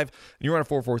 245, and you run a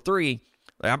 4.43,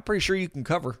 I'm pretty sure you can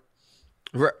cover.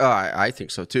 I think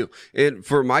so, too. And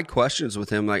for my questions with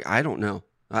him, I don't know.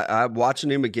 I'm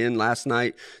watching him again last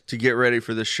night to get ready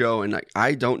for the show, and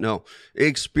I don't know.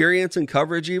 Experience in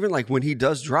coverage, even when he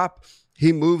does drop,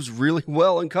 he moves really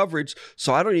well in coverage.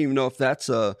 So I don't even know if that's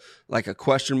a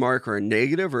question mark or a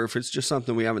negative, or if it's just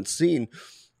something we haven't seen.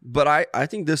 But I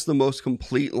think this is the most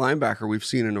complete linebacker we've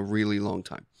seen in a really long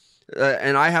time.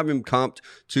 And I have him comped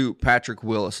to Patrick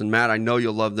Willis. And Matt, I know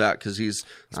you'll love that because he's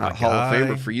a Hall of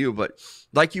Famer for you. But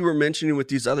like you were mentioning with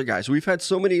these other guys, we've had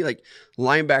so many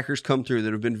linebackers come through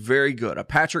that have been very good. A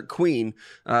Patrick Queen,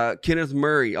 Kenneth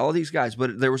Murray, all these guys.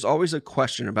 But there was always a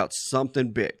question about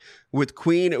something big. With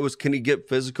Queen, it was, can he get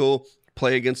physical,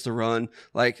 play against the run?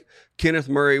 Kenneth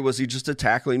Murray, was he just a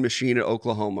tackling machine at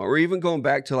Oklahoma? Or even going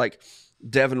back to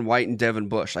Devin White and Devin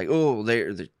Bush,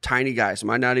 they're tiny guys,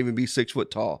 might not even be 6 foot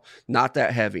tall, not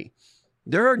that heavy.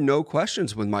 There are no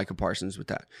questions with Micah Parsons with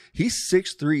that. He's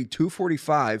 6'3",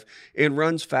 245, and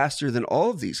runs faster than all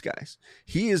of these guys.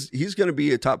 He's going to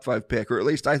be a top 5 pick, or at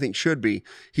least I think should be.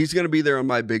 He's going to be there on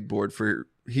my big board for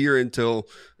here until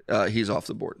he's off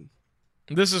the board.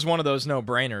 This is one of those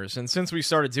no-brainers, and since we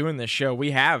started doing this show,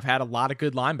 we have had a lot of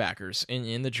good linebackers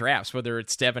in the drafts, whether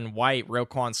it's Devin White,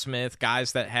 Roquan Smith,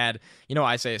 guys that had,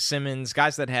 Isaiah Simmons,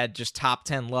 guys that had just top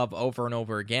 10 love over and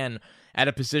over again at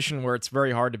a position where it's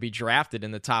very hard to be drafted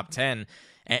in the top 10.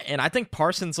 And I think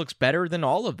Parsons looks better than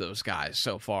all of those guys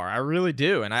so far. I really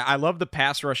do, and I love the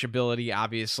pass rush ability,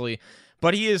 obviously,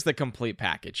 but he is the complete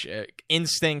package.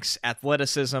 Instincts,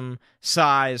 athleticism,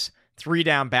 size,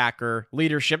 3-down backer,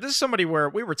 leadership. This is somebody where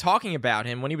we were talking about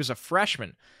him when he was a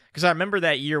freshman, because I remember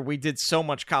that year we did so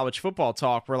much college football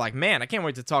talk. We're like, man, I can't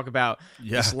wait to talk about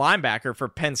this linebacker for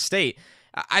Penn State.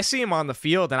 I see him on the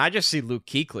field, and I just see Luke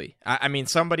Kuechly.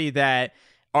 Somebody that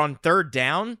on 3rd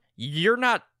down, you're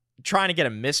not trying to get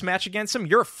a mismatch against him.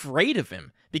 You're afraid of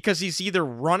him because he's either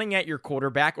running at your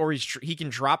quarterback or he can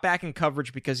drop back in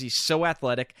coverage because he's so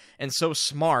athletic and so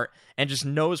smart and just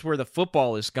knows where the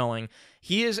football is going.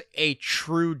 He is a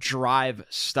true drive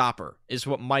stopper is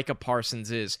what Micah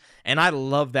Parsons is. And I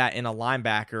love that in a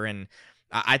linebacker. And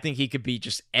I think he could be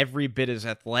just every bit as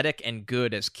athletic and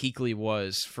good as Kuechly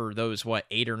was for those,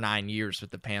 8 or 9 years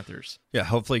with the Panthers. Yeah,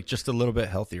 hopefully just a little bit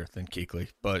healthier than Kuechly.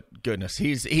 But goodness,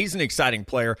 he's an exciting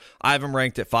player. I have him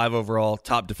ranked at 5 overall,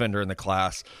 top defender in the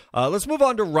class. Let's move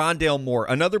on to Rondale Moore,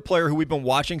 another player who we've been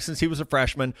watching since he was a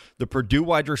freshman, the Purdue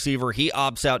wide receiver. He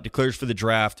opts out, declares for the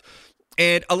draft.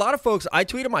 And a lot of folks, I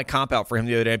tweeted my comp out for him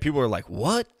the other day, and people were like,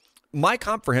 what? My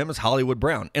comp for him is Hollywood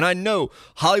Brown. And I know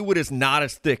Hollywood is not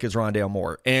as thick as Rondale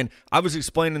Moore. And I was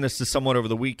explaining this to someone over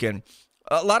the weekend.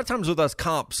 A lot of times with us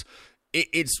comps,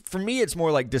 it's for me, it's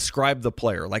more like describe the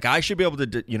player. Like I should be able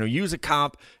to, use a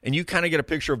comp and you kind of get a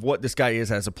picture of what this guy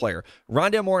is as a player.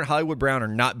 Rondale Moore and Hollywood Brown are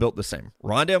not built the same.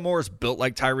 Rondale Moore is built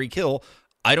like Tyreek Hill.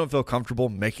 I don't feel comfortable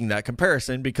making that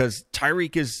comparison because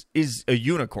Tyreek is a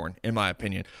unicorn, in my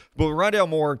opinion. But with Rondale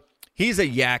Moore, he's a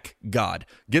yak god.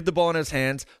 Get the ball in his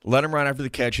hands, let him run after the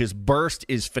catch. His burst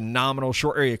is phenomenal.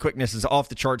 Short area quickness is off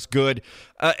the charts good.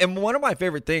 And one of my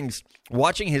favorite things,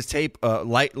 watching his tape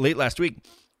late last week,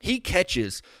 he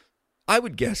catches, I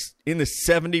would guess, in the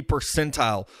 70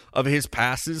 percentile of his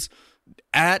passes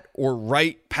at or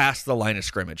right past the line of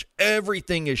scrimmage.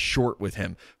 Everything is short with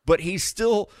him, but he's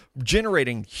still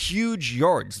generating huge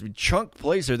yards. Chunk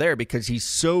plays are there because he's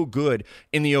so good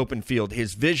in the open field.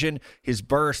 His vision, his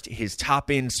burst, his top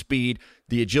end speed,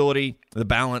 the agility, the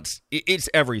balance, it's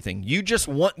everything. You just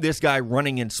want this guy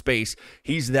running in space.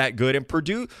 He's that good. And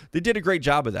Purdue, they did a great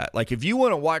job of that. Like if you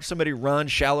want to watch somebody run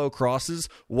shallow crosses,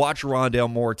 watch Rondale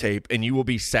Moore tape and you will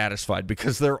be satisfied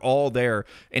because they're all there.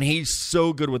 And he's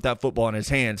so good with that football in his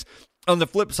hands. On the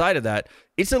flip side of that,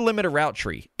 it's a limited route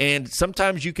tree. And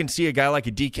sometimes you can see a guy like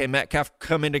a DK Metcalf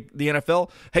come into the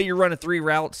NFL. Hey, you're running 3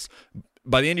 routes.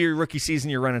 By the end of your rookie season,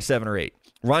 you're running 7 or 8.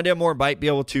 Rondale Moore might be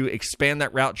able to expand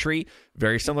that route tree,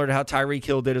 very similar to how Tyreek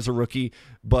Hill did as a rookie.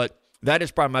 But that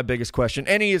is probably my biggest question.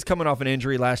 And he is coming off an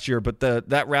injury last year, but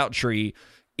that route tree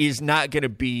is not going to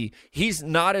be – he's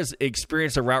not as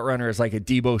experienced a route runner as like a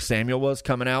Deebo Samuel was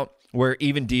coming out, where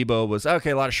even Deebo was,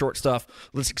 okay, a lot of short stuff.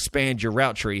 Let's expand your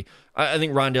route tree. I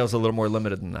think Rondale's a little more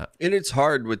limited than that. And it's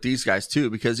hard with these guys, too,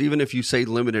 because even if you say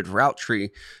limited route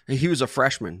tree, he was a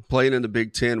freshman playing in the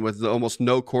Big Ten with almost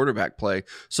no quarterback play.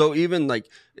 So even like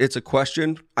it's a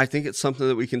question, I think it's something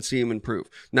that we can see him improve.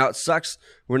 Now, it sucks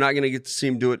we're not going to get to see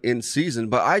him do it in season,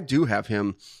 but I do have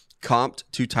him comped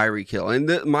to Tyreek Hill.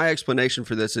 And my explanation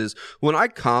for this is when I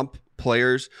comp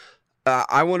players,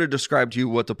 I want to describe to you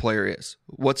what the player is.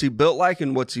 What's he built like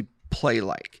and what's he play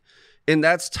like? And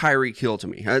that's Tyreek Hill to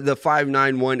me. The 5'9",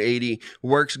 180,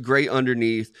 works great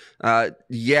underneath,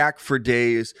 yak for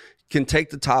days, can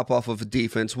take the top off of a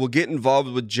defense, will get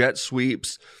involved with jet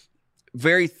sweeps,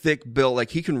 very thick build, like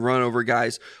he can run over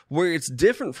guys. Where it's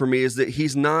different for me is that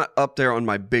he's not up there on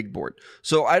my big board.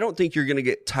 So I don't think you're going to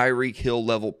get Tyreek Hill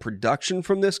level production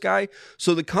from this guy.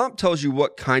 So the comp tells you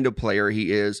what kind of player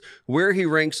he is. Where he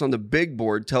ranks on the big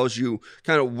board tells you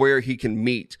kind of where he can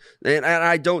meet. And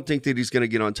I don't think that he's going to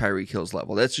get on Tyreek Hill's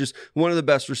level. That's just one of the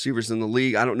best receivers in the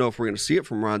league. I don't know if we're going to see it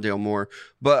from Rondale Moore,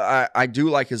 but I do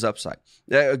like his upside.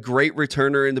 A great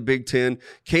returner in the Big Ten.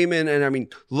 Came in, and I mean,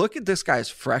 look at this guy's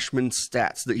freshman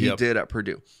stats that he did at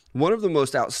Purdue. One of the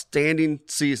most outstanding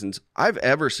seasons I've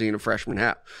ever seen a freshman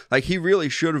have. Like, he really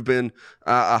should have been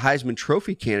a Heisman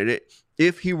Trophy candidate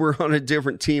if he were on a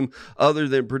different team other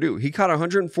than Purdue. He caught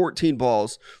 114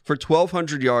 balls for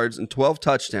 1,200 yards and 12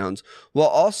 touchdowns while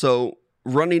also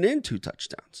running in 2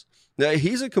 touchdowns. Now,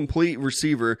 he's a complete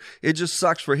receiver. It just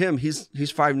sucks for him. He's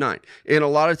 5'9". And a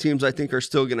lot of teams, I think, are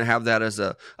still going to have that as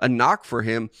a knock for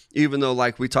him, even though,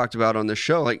 like we talked about on this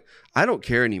show, like, I don't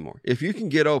care anymore. If you can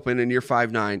get open and you're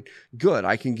 5'9", good,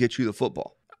 I can get you the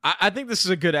football. I think this is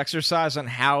a good exercise on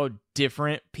how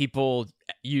different people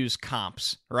use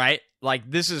comps, right?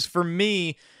 Like, this is, for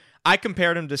me, I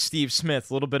compared him to Steve Smith,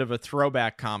 a little bit of a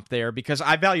throwback comp there, because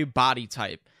I value body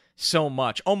type so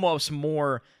much, almost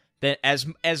more than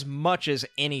as much as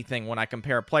anything when I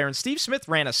compare a player. And Steve Smith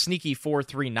ran a sneaky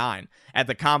 4.39 at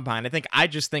the combine. I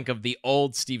just think of the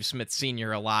old Steve Smith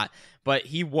Sr. a lot, but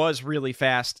he was really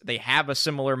fast. They have a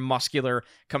similar muscular,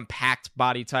 compact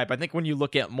body type. I think when you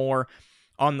look at Moore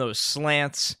on those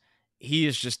slants, he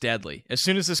is just deadly. As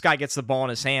soon as this guy gets the ball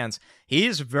in his hands, he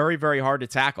is very, very hard to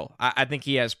tackle. I think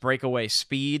he has breakaway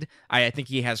speed. I think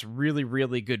he has really,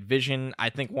 really good vision. I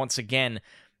think, once again,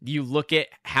 you look at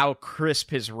how crisp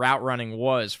his route running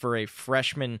was for a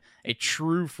freshman, a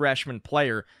true freshman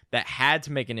player that had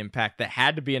to make an impact, that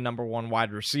had to be a number 1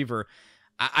 wide receiver.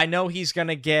 I know he's going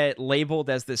to get labeled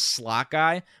as this slot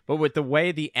guy, but with the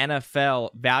way the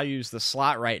NFL values the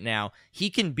slot right now,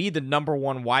 he can be the number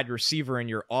 1 wide receiver in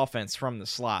your offense from the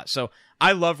slot. So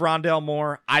I love Rondale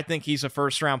Moore. I think he's a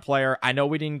first-round player. I know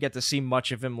we didn't get to see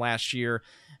much of him last year,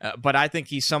 but I think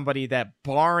he's somebody that,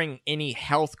 barring any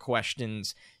health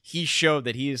questions, he showed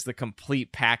that he is the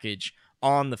complete package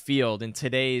on the field in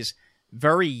today's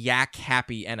very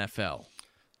yak-happy NFL.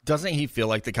 Doesn't he feel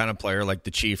like the kind of player like the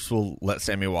Chiefs will let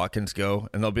Sammy Watkins go,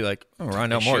 and they'll be like, oh,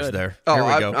 Rondale Moore's there. Here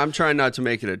we go. I'm trying not to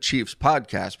make it a Chiefs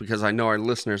podcast because I know our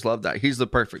listeners love that. He's the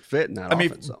perfect fit in that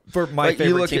offense. For my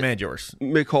favorite team and yours.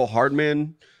 Mecole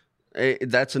Hardman,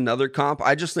 That's another comp.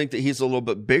 I just think that he's a little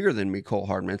bit bigger than Mecole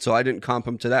Hardman, so I didn't comp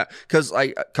him to that. Because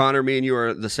Connor, me and you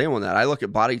are the same on that. I look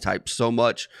at body type so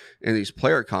much in these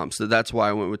player comps that's why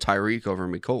I went with Tyreek over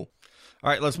Mecole. All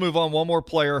right, let's move on. One more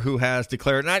player who has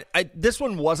declared, and this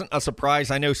one wasn't a surprise.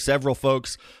 I know several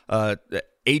folks,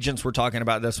 agents were talking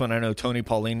about this one. I know Tony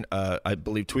Pauline, I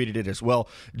believe, tweeted it as well.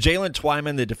 Jalen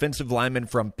Twyman, the defensive lineman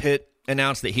from Pitt,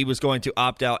 announced that he was going to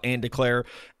opt out and declare.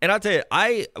 And I'll tell you,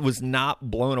 I was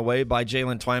not blown away by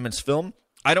Jalen Twyman's film.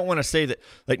 I don't want to say that,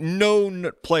 like,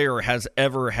 no player has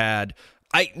ever had.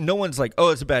 No one's like, oh,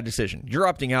 it's a bad decision. You're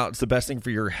opting out. It's the best thing for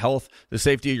your health, the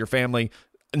safety of your family.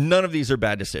 None of these are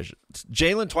bad decisions.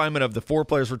 Jalen Twyman, of the 4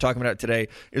 players we're talking about today,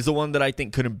 is the one that I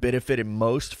think could have benefited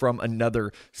most from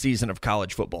another season of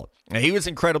college football. Now, he was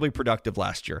incredibly productive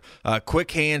last year.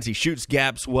 Quick hands. He shoots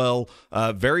gaps well.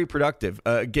 Very productive.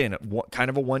 Again, kind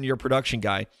of a one-year production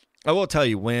guy. I will tell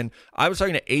you, when I was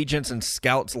talking to agents and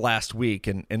scouts last week,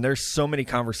 and there's so many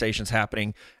conversations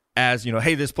happening as,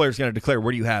 hey, this player's going to declare,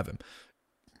 where do you have him?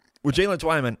 With Jalen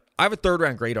Twyman, I have a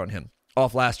 3rd-round grade on him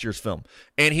off last year's film.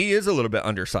 And he is a little bit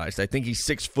undersized. I think he's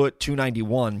 6 foot,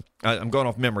 291. I'm going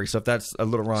off memory, so if that's a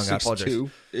little wrong, I apologize.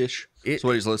 6'2"-ish. That's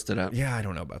what he's listed at. Yeah, I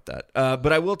don't know about that.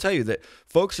 But I will tell you that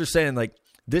folks are saying, like,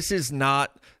 this is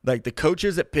not, like, the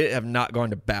coaches at Pitt have not gone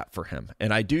to bat for him.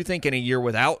 And I do think in a year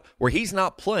where he's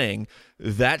not playing,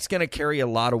 that's going to carry a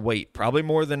lot of weight, probably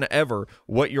more than ever,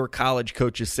 what your college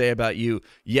coaches say about you.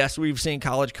 Yes, we've seen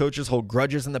college coaches hold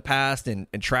grudges in the past and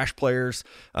trash players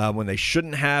when they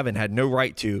shouldn't have and had no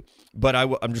right to. But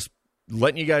I'm just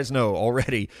letting you guys know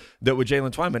already that with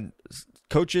Jalen Twyman,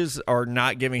 coaches are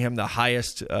not giving him the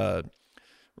highest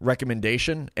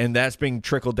recommendation, and that's being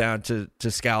trickled down to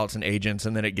scouts and agents,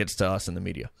 and then it gets to us in the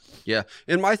media. Yeah,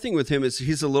 and my thing with him is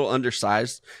he's a little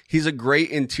undersized. He's a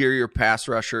great interior pass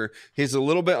rusher. He's a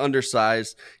little bit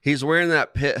undersized. He's wearing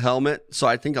that Pitt helmet, so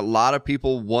I think a lot of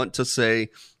people want to say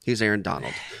he's Aaron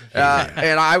Donald.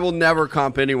 And I will never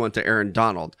comp anyone to Aaron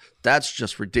Donald. That's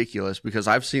just ridiculous because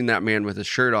I've seen that man with his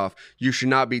shirt off. You should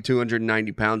not be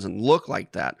 290 pounds and look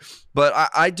like that. But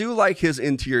I do like his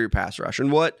interior pass rush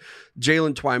and what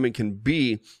Jalen Twyman can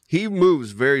be. He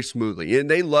moves very smoothly, and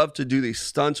they love to do these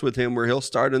stunts with him where he'll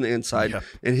start on the inside,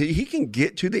 and he can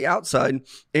get to the outside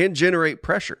and generate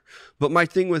pressure. But my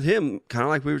thing with him, kind of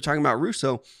like we were talking about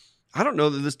Russo, I don't know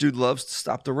that this dude loves to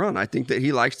stop the run. I think that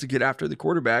he likes to get after the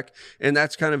quarterback, and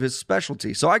that's kind of his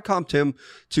specialty. So I comped him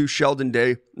to Sheldon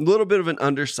Day, a little bit of an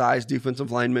undersized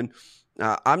defensive lineman.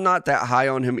 I'm not that high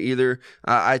on him either.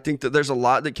 I think that there's a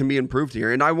lot that can be improved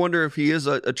here, and I wonder if he is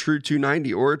a true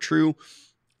 290 or a true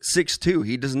 6'2".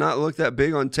 He does not look that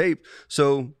big on tape,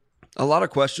 so a lot of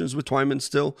questions with Twyman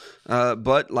still,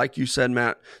 but like you said,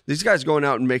 Matt, these guys going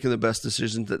out and making the best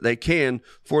decisions that they can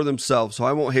for themselves, so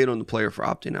I won't hate on the player for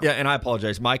opting out. Yeah, and I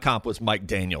apologize. My comp was Mike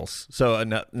Daniels, so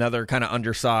another kind of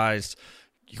undersized.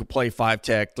 You could play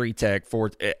 5-tech, 3-tech,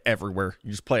 4 everywhere.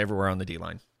 You just play everywhere on the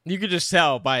D-line. You could just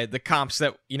tell by the comps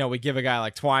that, we give a guy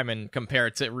like Twyman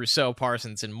compared to Rousseau,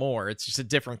 Parsons, and Moore. It's just a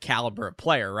different caliber of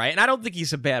player, right? And I don't think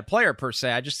he's a bad player per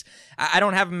se. I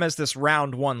don't have him as this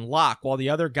round 1 lock, while the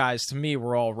other guys to me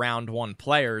were all round 1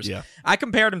 players. Yeah. I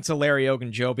compared him to Larry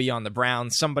Ogunjobi on the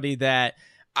Browns, somebody that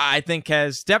I think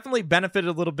has definitely benefited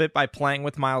a little bit by playing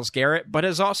with Myles Garrett, but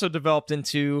has also developed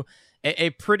into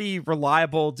a pretty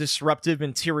reliable, disruptive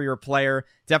interior player,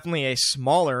 definitely a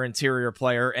smaller interior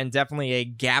player, and definitely a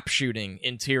gap-shooting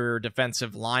interior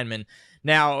defensive lineman.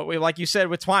 Now, like you said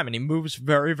with Twyman, he moves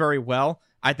very, very well.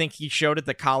 I think he showed at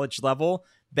the college level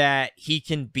that he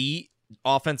can beat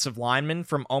offensive linemen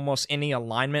from almost any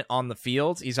alignment on the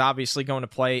field. He's obviously going to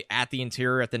play at the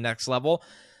interior at the next level.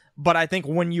 But I think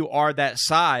when you are that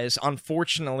size,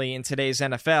 unfortunately, in today's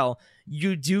NFL,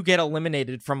 you do get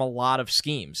eliminated from a lot of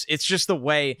schemes. It's just the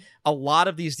way a lot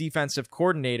of these defensive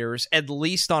coordinators, at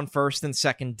least on 1st and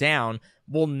 2nd down,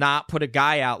 will not put a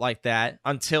guy out like that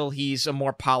until he's a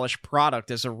more polished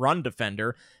product as a run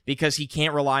defender, because he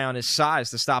can't rely on his size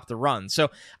to stop the run. So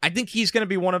I think he's going to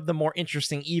be one of the more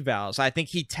interesting evals. I think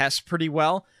he tests pretty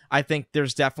well. I think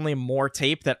there's definitely more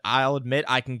tape that I'll admit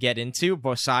I can get into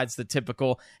besides the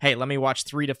typical, hey, let me watch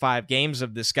 3 to 5 games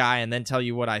of this guy and then tell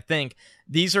you what I think.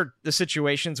 These are the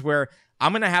situations where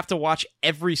I'm going to have to watch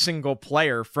every single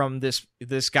player from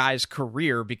this guy's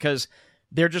career, because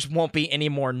there just won't be any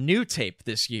more new tape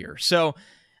this year. So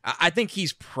I think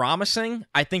he's promising.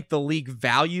 I think the league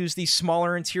values these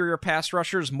smaller interior pass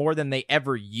rushers more than they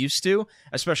ever used to.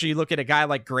 Especially you look at a guy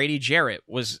like Grady Jarrett,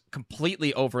 was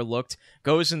completely overlooked,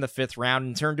 goes in the 5th round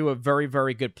and turned to a very,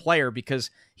 very good player because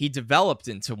he developed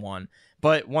into one.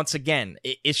 But once again,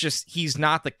 it's just he's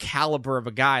not the caliber of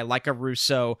a guy like a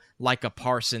Rousseau, like a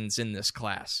Parsons in this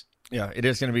class. Yeah, it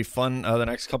is going to be fun the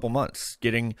next couple months,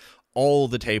 getting all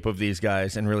the tape of these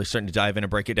guys and really starting to dive in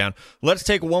and break it down. Let's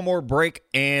take one more break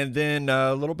and then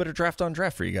a little bit of draft on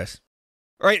draft for you guys.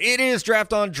 All right, it is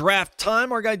draft on draft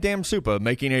time. Our guy Dan Supa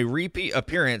making a repeat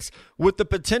appearance. With the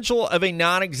potential of a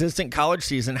non-existent college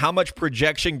season, how much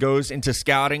projection goes into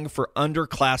scouting for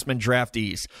underclassmen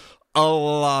draftees? A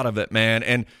lot of it, man.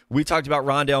 And we talked about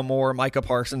Rondale Moore, Micah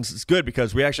Parsons. It's good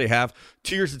because we actually have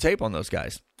 2 years of tape on those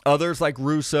guys. Others like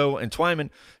Russo and Twyman,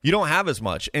 you don't have as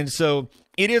much. And so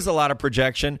it is a lot of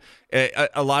projection.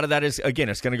 A lot of that is, again,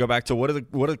 it's going to go back to what do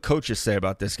the coaches say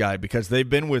about this guy, because they've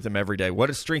been with him every day. What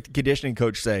does strength and conditioning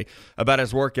coach say about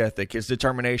his work ethic, his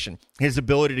determination, his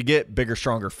ability to get bigger,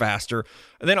 stronger, faster?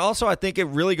 And then also I think it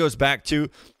really goes back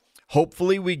to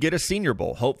hopefully we get a Senior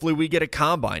Bowl. Hopefully we get a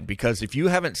combine, because if you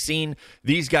haven't seen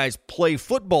these guys play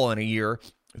football in a year,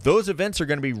 those events are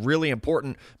going to be really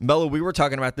important. Mello, we were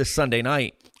talking about this Sunday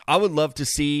night. I would love to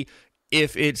see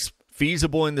if it's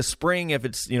feasible in the spring, if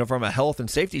it's, from a health and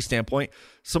safety standpoint,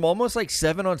 some almost like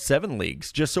 7-on-7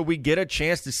 leagues, just so we get a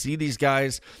chance to see these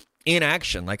guys in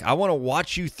action. Like, I want to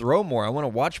watch you throw more. I want to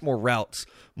watch more routes,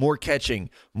 more catching,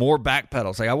 more back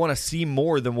pedals. Like, I want to see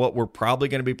more than what we're probably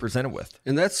going to be presented with.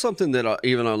 And that's something that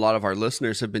even a lot of our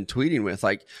listeners have been tweeting with.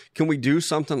 Like, can we do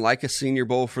something like a Senior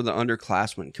Bowl for the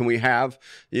underclassmen? Can we have,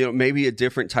 maybe a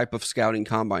different type of scouting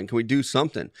combine? Can we do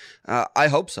something? I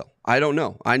hope so. I don't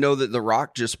know. I know that The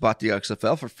Rock just bought the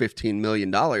XFL for $15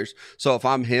 million. So if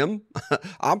I'm him,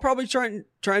 I'm probably trying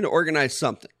to organize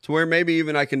something to where maybe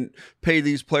even I can pay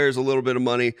these players a little bit of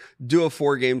money, do a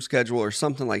 4-game schedule or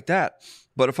something like that.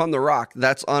 But if I'm The Rock,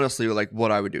 that's honestly like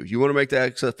what I would do. You want to make the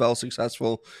XFL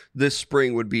successful, this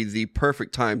spring would be the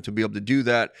perfect time to be able to do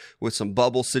that with some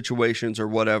bubble situations or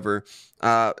whatever.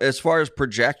 As far as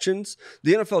projections,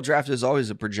 the NFL draft is always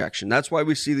a projection. That's why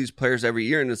we see these players every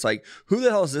year, and it's like, who the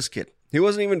hell is this kid? He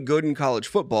wasn't even good in college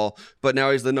football, but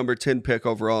now he's the number 10 pick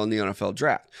overall in the NFL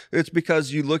draft. It's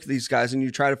because you look at these guys and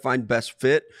you try to find best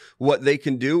fit, what they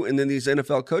can do, and then these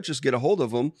NFL coaches get a hold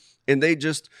of them, and they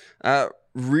just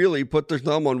really put their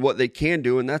thumb on what they can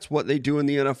do, and that's what they do in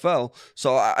the NFL.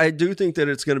 So I do think that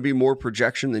it's going to be more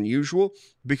projection than usual,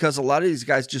 because a lot of these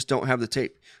guys just don't have the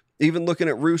tape. Even looking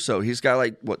at Russo, he's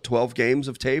got 12 games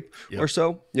of tape or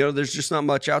so. There's just not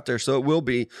much out there. So it will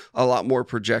be a lot more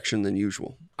projection than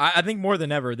usual. I think more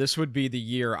than ever, this would be the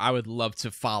year I would love to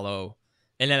follow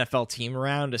an NFL team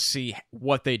around to see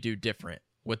what they do different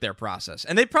with their process.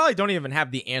 And they probably don't even have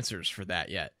the answers for that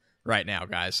yet right now,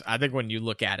 guys. I think when you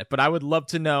look at it. But I would love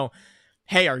to know,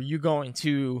 hey, are you going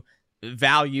to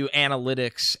value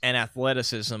analytics and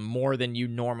athleticism more than you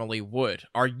normally would?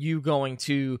 Are you going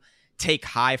to take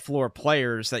high floor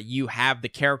players that you have the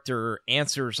character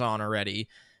answers on already,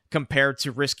 compared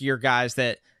to riskier guys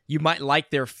that you might like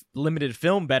their limited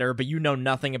film better, but you know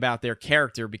nothing about their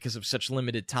character because of such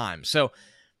limited time? So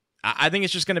I think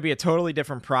it's just going to be a totally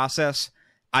different process.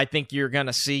 I think you're going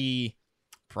to see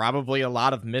probably a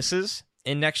lot of misses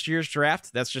in next year's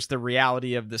draft. That's just the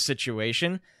reality of the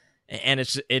situation. And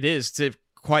it is to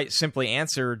quite simply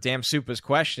answer Dan Supa's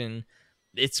question,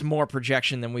 it's more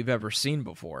projection than we've ever seen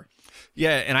before.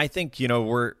 Yeah, and I think,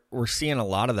 we're seeing a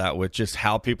lot of that with just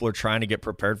how people are trying to get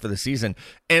prepared for the season.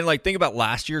 And think about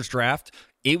last year's draft,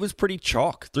 it was pretty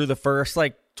chalk through the first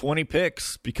 20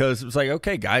 picks, because it was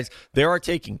okay, guys, they are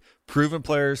taking proven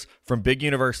players from big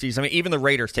universities. I mean, even the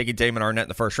Raiders taking Damon Arnett in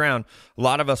the first round, a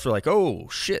lot of us were like, oh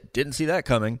shit, didn't see that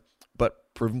coming.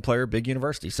 But proven player, big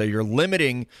university. So you're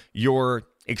limiting your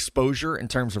exposure in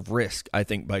terms of risk, I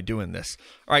think, by doing this.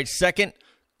 All right, second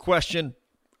question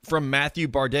from Matthew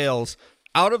Bardales.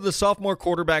 Out of the sophomore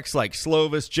quarterbacks like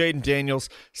Slovis, Jaden Daniels,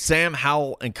 Sam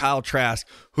Howell, and Kyle Trask,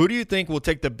 who do you think will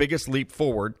take the biggest leap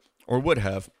forward, or would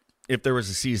have, if there was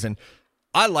a season?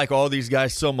 I like all these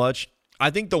guys so much. I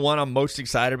think the one I'm most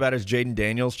excited about is Jaden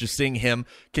Daniels, just seeing him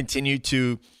continue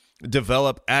to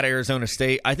develop at Arizona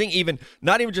State. I think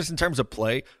not even just in terms of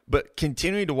play, but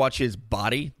continuing to watch his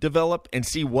body develop and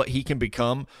see what he can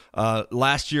become.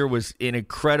 Last year was an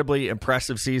incredibly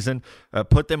impressive season.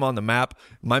 Put them on the map.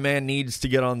 My man needs to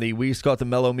get on we used to call it the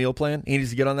Mellow Meal Plan. He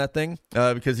needs to get on that thing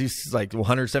because he's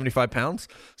 175 pounds.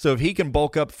 So if he can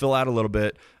bulk up, fill out a little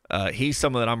bit, he's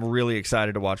someone that I'm really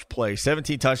excited to watch play.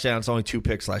 17 touchdowns, only 2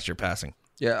 picks last year passing.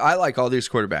 Yeah, I like all these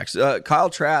quarterbacks.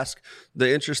 Kyle Trask,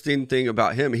 the interesting thing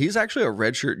about him, he's actually a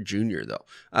redshirt junior, though.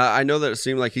 I know that it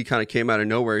seemed like he kind of came out of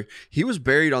nowhere. He was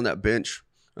buried on that bench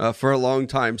for a long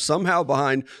time, somehow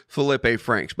behind Felipe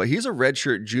Franks. But he's a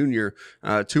redshirt junior,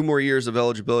 2 more years of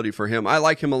eligibility for him. I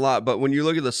like him a lot, but when you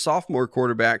look at the sophomore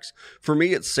quarterbacks, for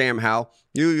me, it's Sam Howell.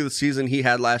 You look at the season he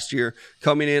had last year,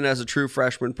 coming in as a true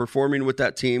freshman, performing with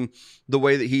that team the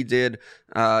way that he did.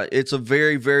 It's a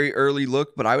very, very early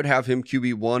look, but I would have him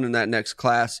QB1 in that next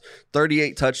class.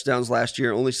 38 touchdowns last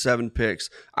year, only 7 picks.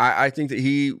 I think that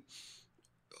he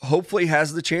hopefully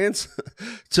has the chance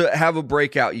to have a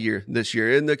breakout year this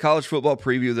year. In the college football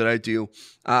preview that I do,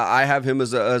 I have him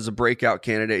as a breakout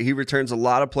candidate. He returns a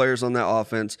lot of players on that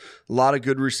offense, a lot of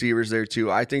good receivers there too.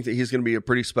 I think that he's going to be a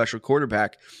pretty special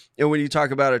quarterback. And when you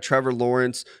talk about a Trevor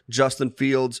Lawrence, Justin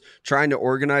Fields, trying to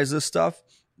organize this stuff,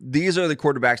 these are the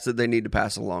quarterbacks that they need to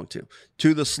pass along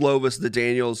to the Slovis, the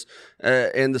Daniels,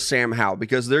 and the Sam Howell,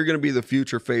 because they're going to be the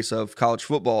future face of college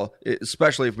football,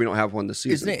 especially if we don't have one this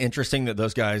season. Isn't it interesting that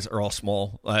those guys are all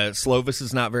small? Slovis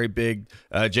is not very big.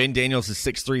 Jane Daniels is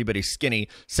 6'3", but he's skinny.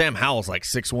 Sam Howell's like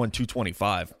 6'1",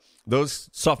 225. Those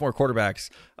sophomore quarterbacks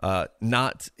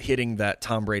not hitting that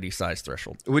Tom Brady size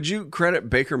threshold. Would you credit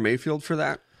Baker Mayfield for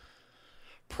that?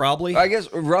 Probably. I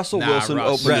guess Russell Wilson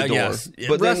opened the door. Yes.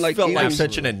 But Russ then, like, felt like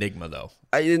such an enigma, though.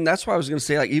 And that's why I was going to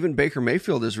say, like, even Baker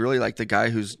Mayfield is really like the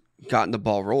guy who's gotten the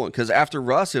ball rolling. Because after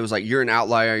Russ, it was like, you're an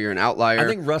outlier, you're an outlier. I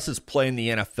think Russ's play in the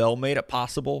NFL made it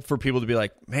possible for people to be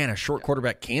like, man, a short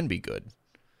quarterback can be good.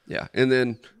 Yeah. And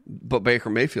then, but Baker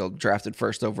Mayfield drafted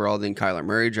first overall, then Kyler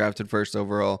Murray drafted first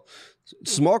overall.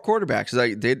 Small quarterbacks,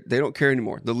 like they don't care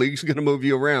anymore. The league's going to move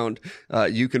you around.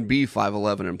 You can be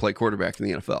 5'11" and play quarterback in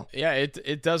the NFL. Yeah,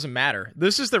 it doesn't matter.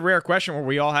 This is the rare question where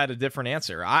we all had a different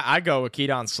answer. I go with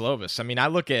Kedon Slovis. I mean, I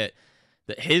look at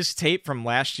his tape from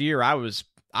last year. I was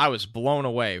blown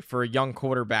away for a young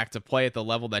quarterback to play at the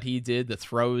level that he did, the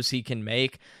throws he can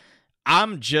make.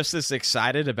 I'm just as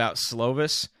excited about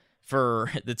Slovis for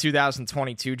the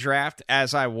 2022 draft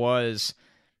as I was,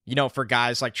 for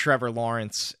guys like Trevor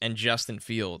Lawrence and Justin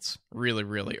Fields really,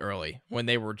 really early when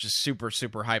they were just super,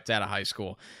 super hyped out of high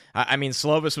school. I mean,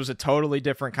 Slovis was a totally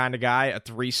different kind of guy, a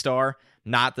 3-star,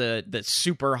 not the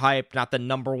super hype, not the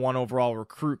number 1 overall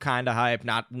recruit kind of hype,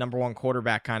 not number 1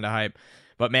 quarterback kind of hype.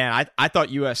 But man, I thought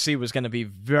USC was going to be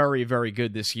very, very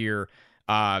good this year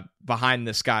behind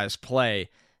this guy's play.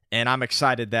 And I'm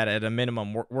excited that at a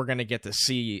minimum, we're going to get to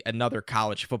see another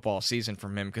college football season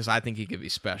from him because I think he could be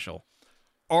special.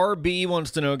 RB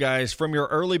wants to know, guys, from your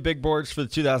early big boards for the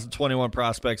 2021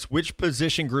 prospects, which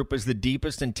position group is the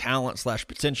deepest in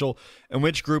talent/potential, and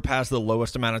which group has the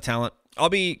lowest amount of talent? I'll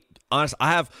be honest,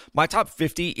 I have my top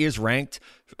 50 is ranked.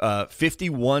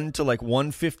 51 to like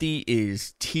 150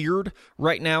 is tiered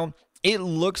right now. It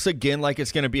looks, again, like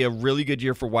it's going to be a really good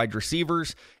year for wide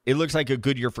receivers. It looks like a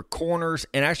good year for corners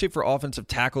and actually for offensive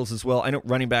tackles as well. I know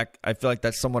running back, I feel like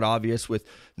that's somewhat obvious with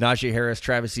Najee Harris,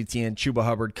 Travis Etienne, Chuba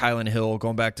Hubbard, Kylan Hill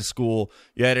going back to school.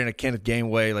 You had in a Kenneth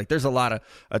Gainway. Like, there's a lot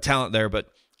of talent there, but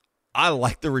I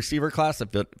like the receiver class.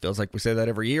 It feels like we say that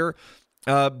every year.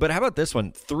 But how about this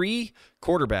one? 3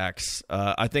 quarterbacks,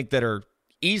 I think, that are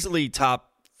easily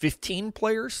top 15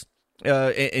 players.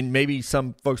 And maybe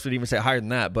some folks would even say higher than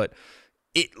that, but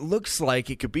it looks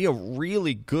like it could be a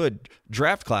really good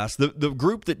draft class. The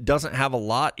group that doesn't have a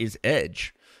lot is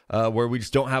edge, where we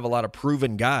just don't have a lot of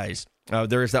proven guys.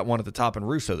 There is that one at the top in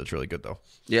Russo that's really good, though.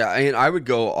 Yeah, and I would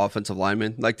go offensive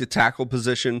lineman. Like, the tackle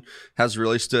position has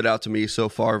really stood out to me so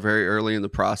far very early in the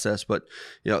process, but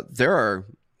there are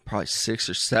probably 6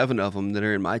 or 7 of them that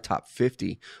are in my top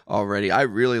 50 already. I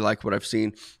really like what I've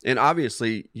seen. And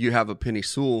obviously, you have a Penei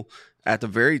Sewell at the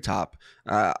very top.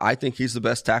 I think he's the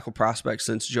best tackle prospect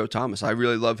since Joe Thomas. I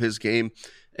really love his game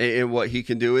and what he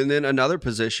can do. And then another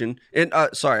position, and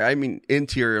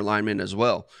interior lineman as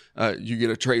well. You get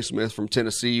a Trey Smith from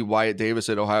Tennessee, Wyatt Davis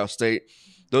at Ohio State.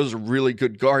 Those are really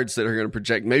good guards that are going to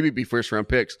project, maybe be first-round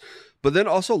picks. But then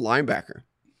also linebacker.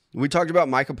 We talked about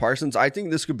Micah Parsons. I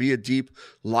think this could be a deep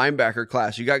linebacker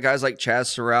class. You got guys like Chaz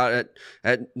Surratt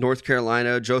at North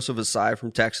Carolina, Joseph Asai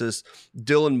from Texas,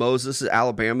 Dylan Moses at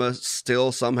Alabama,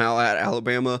 still somehow at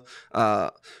Alabama,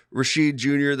 Rashid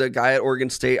Jr., the guy at Oregon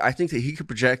State. I think that he could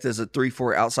project as a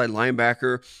 3-4 outside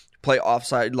linebacker, play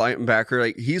offside linebacker.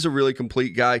 Like, he's a really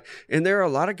complete guy. And there are a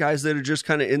lot of guys that are just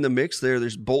kind of in the mix there.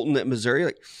 There's Bolton at Missouri.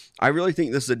 Like, I really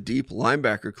think this is a deep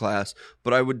linebacker class,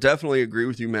 but I would definitely agree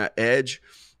with you, Matt. Edge,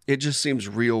 it just seems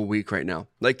real weak right now.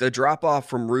 Like, the drop off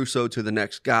from Russo to the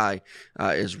next guy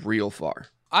is real far.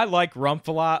 I like Rumpf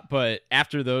a lot, but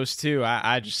after those two,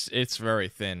 it's very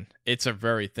thin. It's a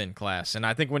very thin class. And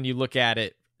I think when you look at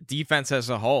it, defense as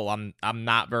a whole, I'm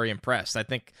not very impressed. I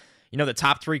think, the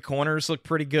top 3 corners look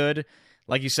pretty good.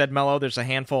 Like you said, Mello, there's a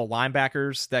handful of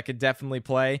linebackers that could definitely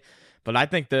play. But I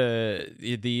think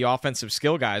the offensive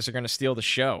skill guys are going to steal the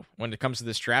show when it comes to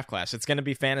this draft class. It's going to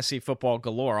be fantasy football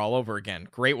galore all over again.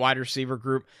 Great wide receiver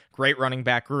group, great running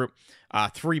back group,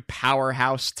 3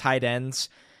 powerhouse tight ends,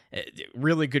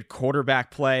 really good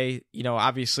quarterback play.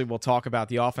 Obviously we'll talk about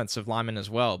the offensive linemen as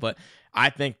well, but I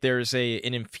think there's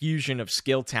an infusion of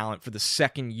skill talent for the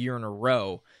second year in a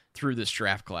row through this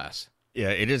draft class.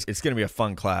 Yeah, it is. It's going to be a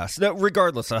fun class. Now,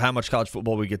 regardless of how much college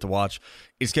football we get to watch,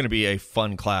 it's going to be a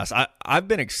fun class. I've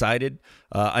been excited.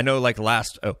 I know like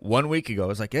last 1 week ago, I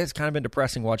was like, it's kind of been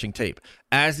depressing watching tape.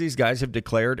 As these guys have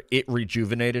declared, it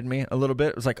rejuvenated me a little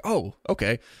bit. It was like, oh,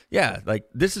 okay. Yeah, like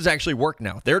this is actually work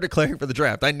now. They're declaring for the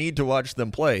draft. I need to watch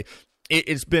them play.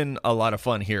 It's been a lot of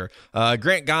fun here.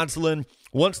 Grant Gonsolin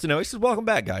wants to know, he says, welcome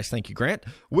back, guys. Thank you, Grant.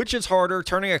 Which is harder,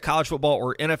 turning a college football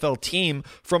or NFL team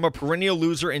from a perennial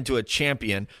loser into a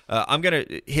champion?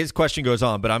 His question goes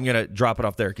on, but I'm going to drop it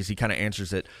off there because he kind of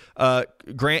answers it.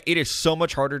 Grant, it is so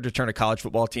much harder to turn a college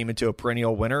football team into a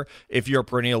perennial winner if you're a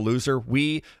perennial loser.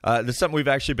 This is something we've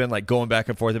actually been like going back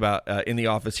and forth about in the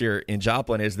office here in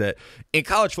Joplin, is that in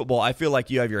college football, I feel like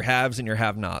you have your haves and your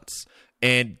have-nots.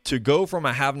 And to go from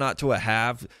a have-not to a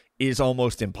have is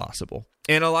almost impossible.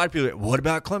 And a lot of people are like, what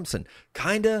about Clemson?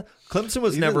 Kinda. Clemson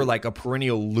was never like a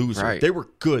perennial loser. Right. They were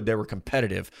good. They were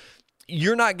competitive.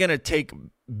 You're not going to take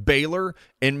Baylor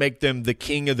and make them the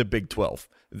king of the Big 12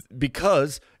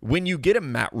 because when you get a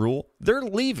Matt Rule, they're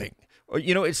leaving.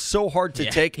 It's so hard to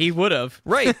take. He would have.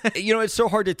 Right. It's so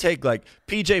hard to take, like,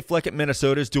 PJ Fleck at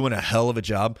Minnesota is doing a hell of a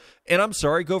job. And I'm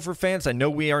sorry, Gopher fans, I know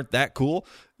we aren't that cool.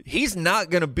 He's not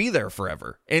going to be there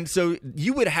forever. And so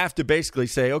you would have to basically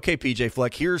say, okay, PJ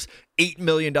Fleck, here's $8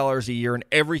 million a year and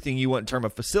everything you want in terms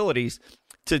of facilities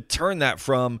to turn that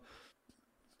from,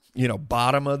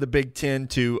 bottom of the Big Ten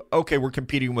to, okay, we're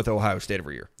competing with Ohio State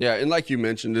every year. Yeah, and like you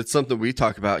mentioned, it's something we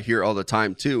talk about here all the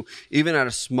time, too. Even at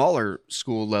a smaller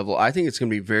school level, I think it's going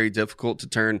to be very difficult to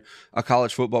turn a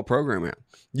college football program out.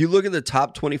 You look at the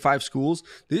top 25 schools,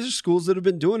 these are schools that have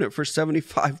been doing it for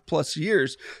 75 plus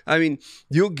years. I mean,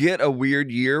 you'll get a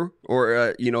weird year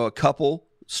or, a couple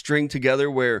string together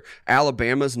where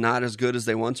Alabama's not as good as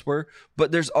they once were,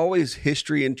 but there's always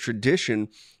history and tradition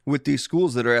with these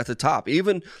schools that are at the top.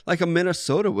 Even like a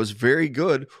Minnesota was very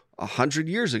good 100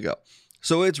 years ago.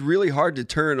 So it's really hard to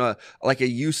turn like a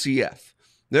UCF.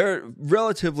 They're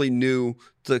relatively new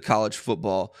to college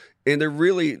football, and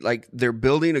they're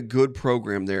building a good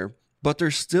program there, but they're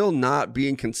still not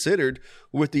being considered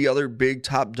with the other big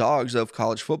top dogs of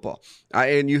college football.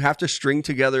 And you have to string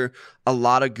together a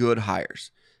lot of good hires.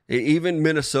 Even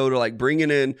Minnesota, like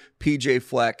bringing in PJ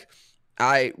Fleck,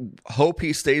 I hope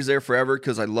he stays there forever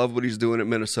because I love what he's doing at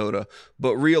Minnesota.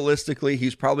 But realistically,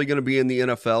 he's probably going to be in the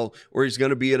NFL or he's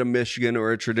going to be at a Michigan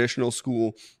or a traditional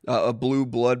school, a blue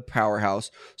blood powerhouse.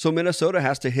 So Minnesota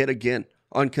has to hit again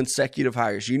on consecutive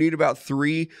hires. You need about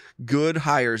 3 good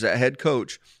hires at head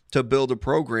coach to build a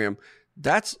program.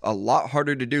 That's a lot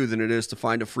harder to do than it is to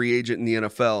find a free agent in the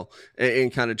NFL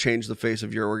and kind of change the face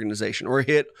of your organization or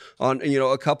hit on,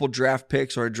 a couple draft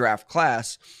picks or a draft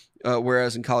class.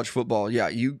 Whereas in college football,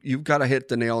 you've got to hit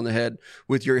the nail on the head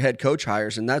with your head coach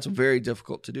hires, and that's very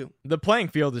difficult to do. The playing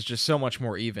field is just so much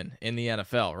more even in the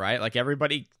NFL, right? Like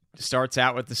everybody starts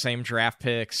out with the same draft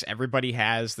picks. Everybody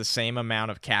has the same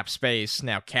amount of cap space.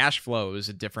 Now, cash flow is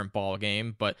a different ball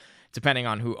game, but depending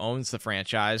on who owns the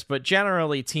franchise. But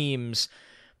generally, teams,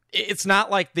 it's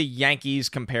not like the Yankees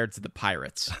compared to the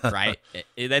Pirates, right?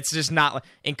 That's just not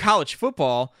in college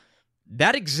football.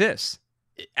 That exists.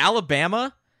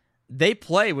 Alabama, they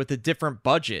play with a different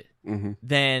budget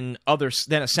than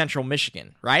a Central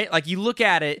Michigan, right? Like you look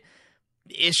at it,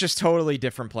 it's just totally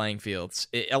different playing fields.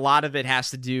 A lot of it has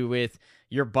to do with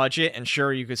your budget, and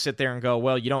sure, you could sit there and go,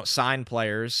 well, you don't sign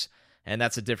players, and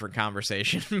that's a different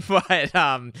conversation. But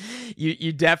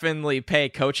you definitely pay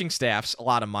coaching staffs a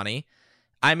lot of money.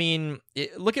 I mean,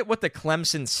 look at what the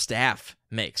Clemson staff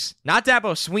makes. Not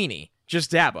Dabo Swinney,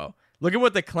 just Dabo. Look at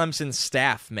what the Clemson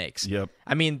staff makes. Yep.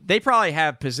 I mean, they probably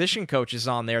have position coaches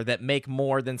on there that make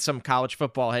more than some college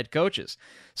football head coaches.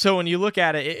 So when you look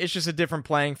at it, it's just a different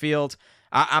playing field.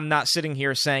 I'm not sitting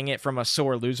here saying it from a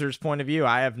sore loser's point of view.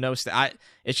 I have no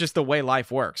it's just the way life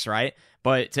works, right?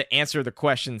 But to answer the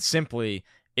question simply,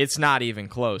 it's not even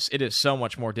close. It is so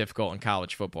much more difficult in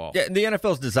college football. Yeah, the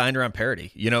NFL is designed around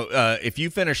parity. If you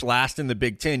finish last in the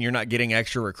Big Ten, you're not getting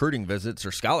extra recruiting visits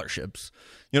or scholarships.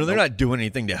 They're not doing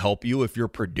anything to help you if you're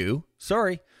Purdue.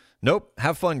 Sorry. Nope.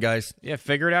 Have fun, guys. Yeah,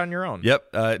 figure it out on your own.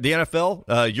 Yep. The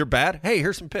NFL, you're bad. Hey,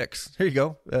 here's some picks. Here you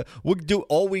go. We'll do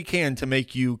all we can to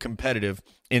make you competitive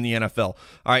in the NFL. All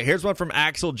right, here's one from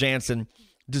Axel Jansen.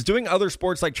 Does doing other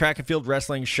sports like track and field,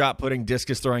 wrestling, shot putting,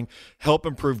 discus throwing help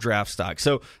improve draft stock?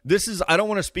 So this is, I don't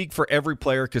want to speak for every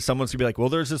player because someone's going to be like, well,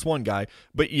 there's this one guy.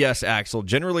 But yes, Axel,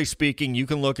 generally speaking, you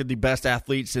can look at the best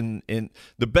athletes in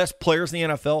the best players in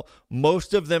the NFL.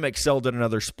 Most of them excelled at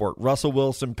another sport. Russell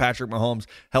Wilson, Patrick Mahomes,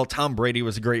 hell, Tom Brady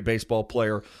was a great baseball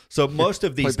player. So most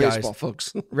of these play guys. baseball,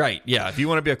 folks. Right. Yeah. If you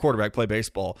want to be a quarterback, play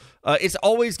baseball. It's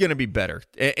always going to be better.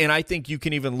 And I think you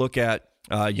can even look at,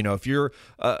 if you're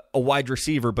a wide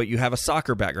receiver, but you have a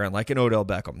soccer background like an Odell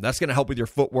Beckham, that's going to help with your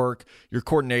footwork, your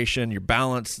coordination, your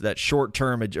balance, that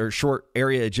short-term or short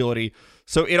area agility.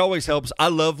 So it always helps. I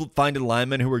love finding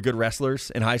linemen who were good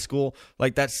wrestlers in high school.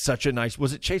 Like that's such a nice,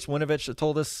 was it Chase Winovich that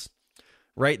told us,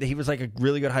 right, that he was like a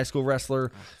really good high school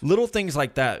wrestler? Little things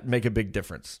like that make a big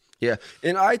difference. Yeah,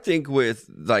 and I think with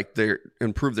like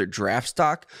improve their draft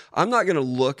stock, I'm not going to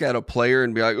look at a player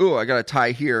and be like, oh, I got a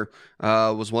tie here.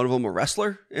 Was one of them a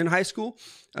wrestler in high school?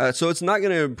 So it's not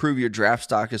going to improve your draft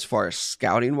stock as far as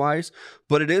scouting wise,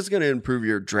 but it is going to improve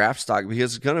your draft stock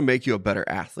because it's going to make you a better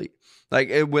athlete. Like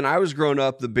when I was growing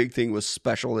up, the big thing was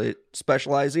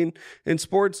specializing in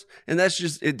sports, and that's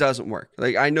just, it doesn't work.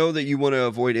 Like I know that you want to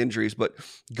avoid injuries, but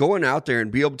going out there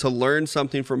and be able to learn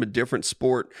something from a different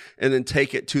sport and then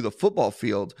take it to the football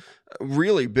field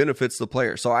really benefits the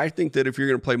player. So I think that if you're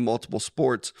going to play multiple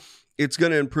sports, it's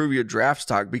going to improve your draft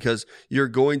stock because you're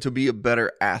going to be a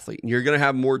better athlete and you're going to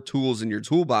have more tools in your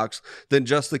toolbox than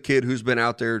just the kid who's been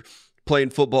out there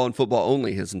playing football and football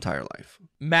only his entire life.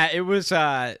 Matt, it was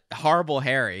Horrible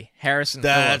Harry, Harrison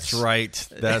That's Phillips. Right.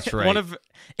 That's right.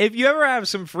 If you ever have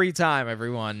some free time,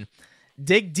 everyone,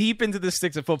 dig deep into the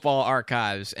Stick to Football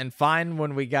archives and find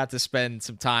when we got to spend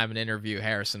some time and interview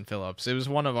Harrison Phillips. It was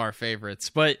one of our favorites.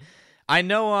 But I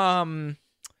know,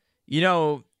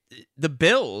 the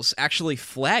Bills actually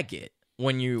flag it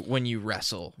when you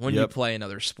wrestle, when you play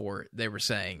another sport, they were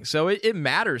saying. So it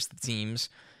matters to teams.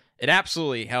 It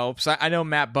absolutely helps. I know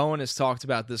Matt Bowen has talked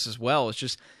about this as well. It's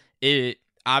just, it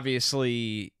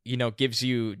obviously, gives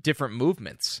you different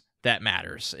movements that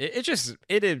matters.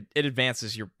 It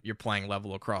advances your playing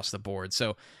level across the board.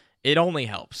 So it only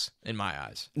helps in my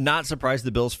eyes. Not surprised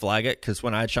the Bills flag it because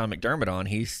when I had Sean McDermott on,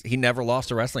 he never lost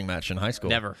a wrestling match in high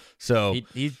school. Never. So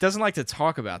he doesn't like to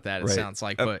talk about that. It right. sounds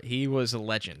like, but he was a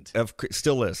legend.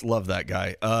 Still is. Love that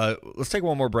guy. Let's take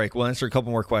one more break. We'll answer a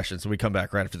couple more questions when we come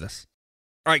back right after this.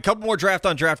 All right, couple more draft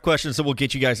on draft questions, so we'll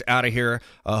get you guys out of here.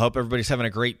 Hope everybody's having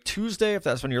a great Tuesday, if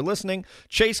that's when you're listening.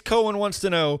 Chase Cohen wants to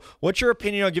know, what's your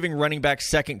opinion on giving running backs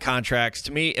second contracts?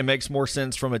 To me, it makes more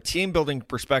sense from a team-building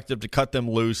perspective to cut them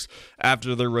loose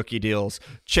after their rookie deals.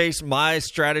 Chase, my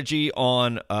strategy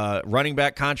on running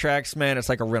back contracts, man, it's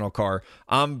like a rental car.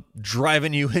 I'm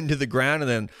driving you into the ground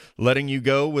and then letting you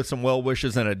go with some well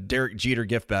wishes and a Derek Jeter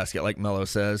gift basket, like Mello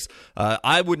says.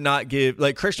 I would not give,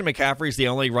 like Christian McCaffrey is the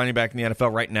only running back in the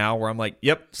NFL right now where I'm like,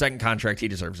 yep, second contract, he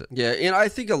deserves it. Yeah, and I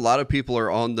think a lot of people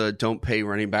are on the don't pay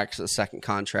running backs a second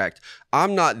contract.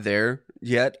 I'm not there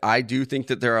yet. I do think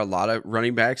that there are a lot of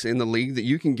running backs in the league that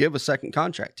you can give a second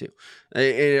contract to, and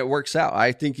it works out.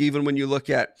 I think even when you look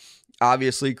at,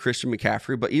 obviously, Christian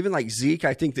McCaffrey, but even like Zeke,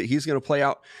 I think that he's going to play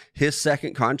out his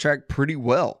second contract pretty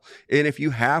well. And if you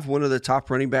have one of the top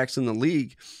running backs in the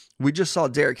league, we just saw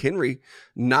Derrick Henry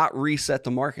not reset the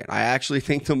market. I actually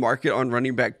think the market on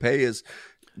running back pay is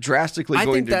drastically going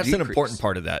to decrease. I think that's an important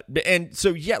part of that. And so,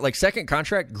 yeah, like second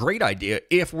contract, great idea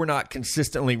if we're not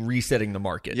consistently resetting the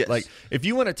market. Yes. Like if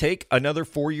you want to take another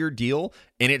 4-year deal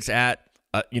and it's at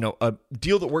a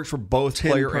deal that works for both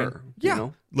player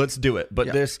and let's do it.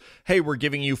 But this, hey, we're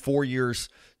giving you 4 years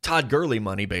Todd Gurley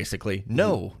money, basically.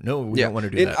 No, we don't want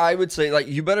to do that. And I would say, like,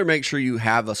 you better make sure you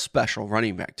have a special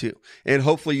running back, too. And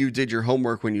hopefully you did your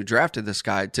homework when you drafted this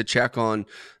guy to check on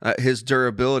his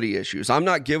durability issues. I'm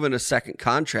not giving a second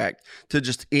contract to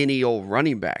just any old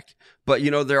running back. But,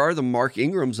 there are the Mark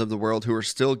Ingrams of the world who are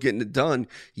still getting it done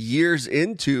years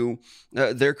into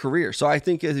their career. So I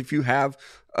think if you have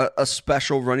a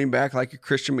special running back like a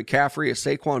Christian McCaffrey, a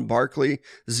Saquon Barkley,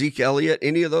 Zeke Elliott,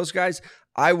 any of those guys,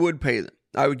 I would pay them.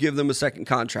 I would give them a second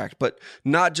contract, but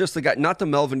not just the guy, not the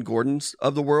Melvin Gordons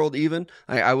of the world even.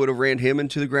 I would have ran him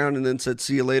into the ground and then said,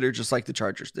 see you later, just like the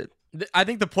Chargers did. I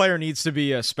think the player needs to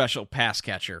be a special pass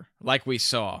catcher, like we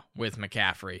saw with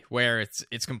McCaffrey, where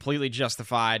it's completely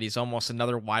justified. He's almost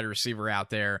another wide receiver out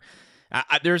there.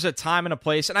 There's a time and a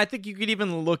place, and I think you could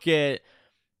even look at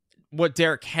what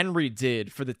Derrick Henry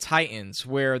did for the Titans,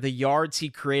 where the yards he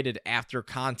created after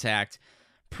contact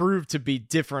proved to be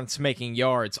difference-making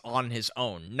yards on his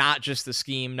own. Not just the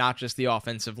scheme, not just the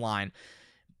offensive line.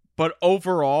 But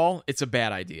overall, it's a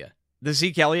bad idea. The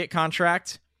Zeke Elliott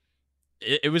contract,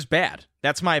 it was bad.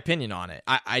 That's my opinion on it.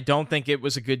 I don't think it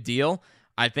was a good deal.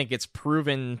 I think it's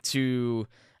proven to.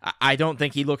 I don't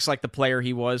think he looks like the player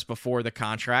he was before the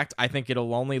contract. I think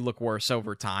it'll only look worse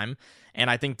over time. And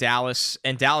I think Dallas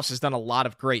has done a lot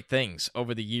of great things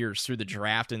over the years through the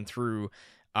draft and through,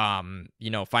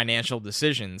 financial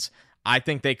decisions. I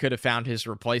think they could have found his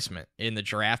replacement in the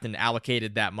draft and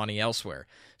allocated that money elsewhere.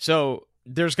 So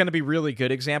there's going to be really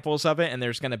good examples of it, and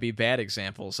there's going to be bad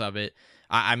examples of it.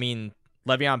 I mean,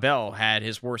 Le'Veon Bell had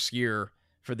his worst year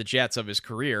for the Jets of his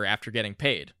career after getting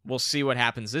paid. We'll see what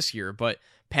happens this year, but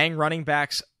paying running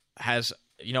backs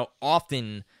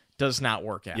often does not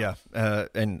work out. Yeah,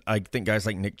 and I think guys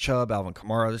like Nick Chubb, Alvin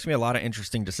Kamara, there's going to be a lot of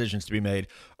interesting decisions to be made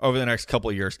over the next couple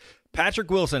of years.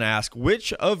 Patrick Wilson asked,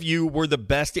 which of you were the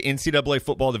best at NCAA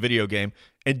football, the video game,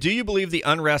 and do you believe the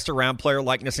unrest around player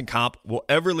likeness and comp will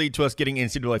ever lead to us getting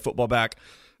NCAA football back?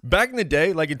 Back in the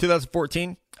day, like in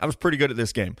 2014, I was pretty good at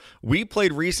this game. We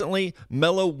played recently.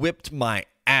 Mello whipped my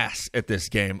ass at this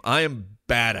game. I am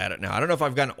bad at it now. I don't know if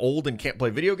I've gotten old and can't play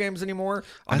video games anymore.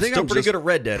 I think I'm pretty good at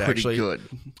Red Dead, actually. Good.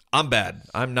 I'm bad.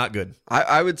 I'm not good.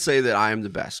 I would say that I am the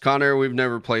best. Connor, we've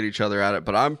never played each other at it,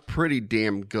 but I'm pretty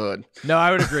damn good. No,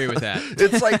 I would agree with that.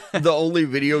 It's like the only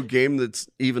video game that's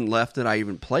even left that I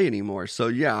even play anymore. So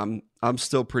yeah, I'm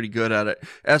still pretty good at it.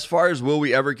 As far as will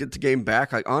we ever get the game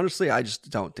back, honestly, I just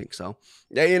don't think so.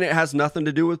 And it has nothing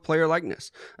to do with player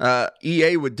likeness.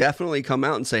 EA would definitely come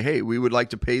out and say, hey, we would like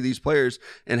to pay these players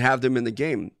and have them in the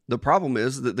game. The problem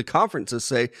is that the conferences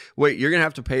say, wait, you're going to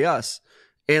have to pay us.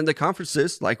 And the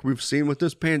conferences, like we've seen with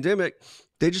this pandemic,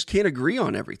 they just can't agree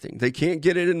on everything. They can't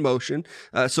get it in motion.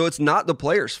 So it's not the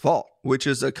players' fault, which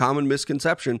is a common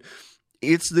misconception.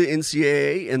 It's the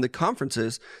NCAA and the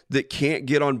conferences that can't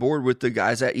get on board with the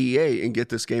guys at EA and get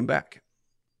this game back.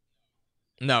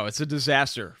 No, it's a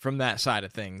disaster from that side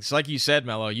of things. Like you said,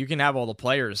 Mello, you can have all the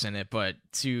players in it, but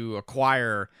to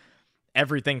acquire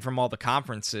everything from all the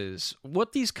conferences,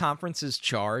 what these conferences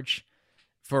charge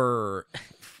for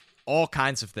all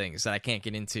kinds of things that I can't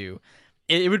get into,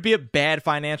 it would be a bad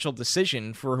financial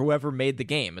decision for whoever made the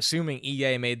game. Assuming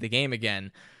EA made the game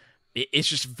again, it's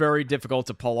just very difficult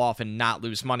to pull off and not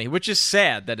lose money, which is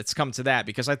sad that it's come to that,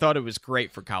 because I thought it was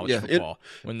great for college football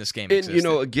when this game existed.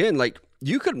 And, again, like,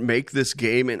 you could make this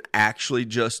game and actually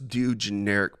just do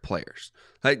generic players.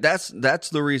 Like, that's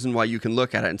the reason why you can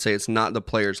look at it and say it's not the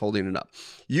players holding it up.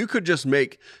 You could just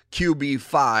make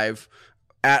QB5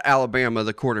 at Alabama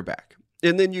the quarterback,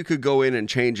 and then you could go in and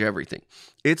change everything.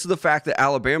 It's the fact that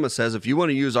Alabama says, if you want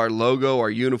to use our logo, our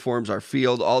uniforms, our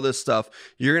field, all this stuff,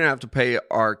 you're going to have to pay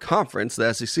our conference,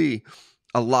 the SEC,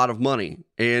 a lot of money.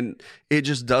 And it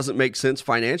just doesn't make sense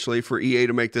financially for EA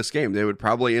to make this game. They would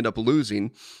probably end up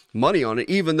losing money on it,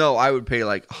 even though I would pay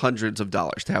like hundreds of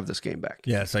dollars to have this game back.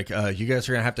 Yeah, it's like you guys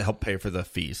are going to have to help pay for the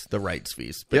fees, the rights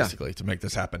fees, basically, to make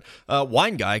this happen.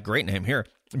 Wine Guy, great name here.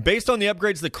 Based on the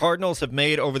upgrades the Cardinals have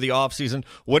made over the offseason,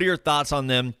 what are your thoughts on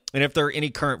them? And if there are any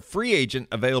current free agent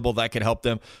available that could help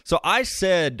them? So I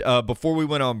said before we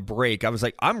went on break, I was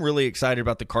like, I'm really excited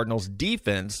about the Cardinals'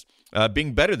 defense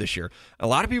being better this year. A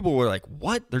lot of people were like,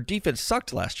 what? Their defense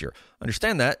sucked last year.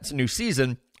 Understand that. It's a new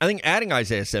season. I think adding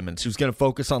Isaiah Simmons, who's going to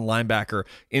focus on linebacker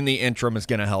in the interim, is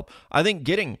going to help. I think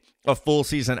getting a full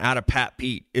season out of Pat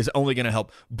Pete is only going to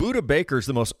help. Budda Baker is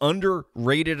the most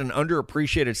underrated and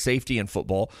underappreciated safety in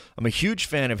football. I'm a huge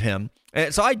fan of him.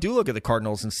 And so I do look at the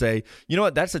Cardinals and say, you know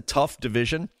what? That's a tough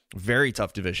division. Very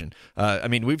tough division. I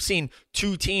mean, we've seen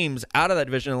two teams out of that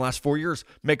division in the last 4 years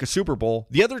make a Super Bowl.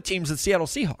 The other team's the Seattle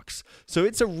Seahawks. So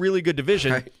it's a really good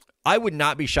division. Right. I would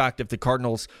not be shocked if the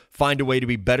Cardinals find a way to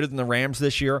be better than the Rams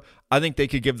this year. I think they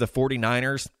could give the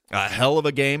 49ers a hell of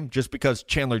a game just because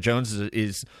Chandler Jones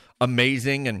is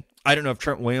amazing, and I don't know if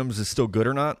Trent Williams is still good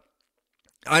or not.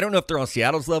 I don't know if they're on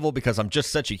Seattle's level because I'm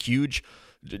just such a huge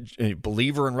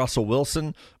believer in Russell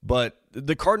Wilson, but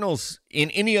the Cardinals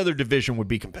in any other division would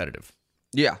be competitive.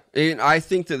 Yeah, and I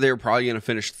think that they're probably going to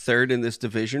finish third in this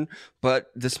division,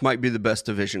 but this might be the best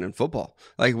division in football.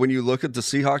 Like when you look at the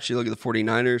Seahawks, you look at the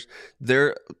 49ers,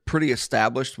 they're pretty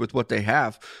established with what they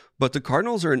have, but the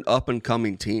Cardinals are an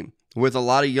up-and-coming team with a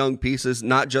lot of young pieces,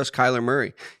 not just Kyler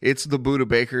Murray. It's the Budda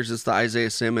Bakers, it's the Isaiah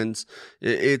Simmons,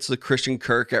 it's the Christian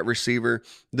Kirk at receiver.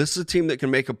 This is a team that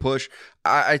can make a push.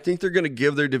 I think they're going to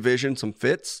give their division some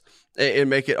fits and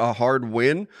make it a hard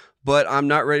win, but I'm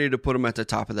not ready to put them at the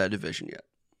top of that division yet.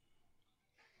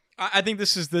 I think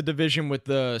this is the division with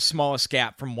the smallest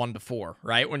gap from 1 to 4,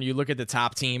 right? When you look at the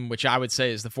top team, which I would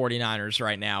say is the 49ers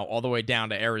right now, all the way down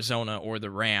to Arizona or the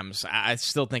Rams, I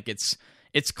still think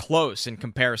it's close in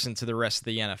comparison to the rest of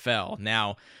the NFL.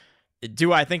 Now,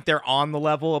 do I think they're on the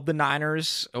level of the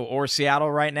Niners or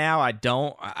Seattle right now? I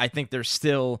don't. I think they're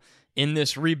still in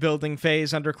this rebuilding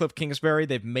phase under Cliff Kingsbury.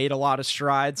 They've made a lot of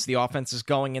strides. The offense is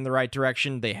going in the right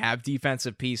direction. They have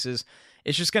defensive pieces.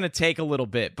 It's just going to take a little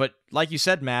bit. But like you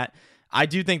said, Matt, I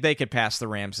do think they could pass the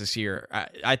Rams this year.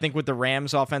 I think with the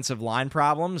Rams' offensive line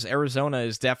problems, Arizona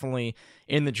is definitely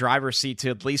in the driver's seat to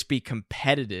at least be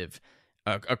competitive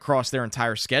across their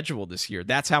entire schedule this year.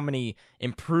 That's how many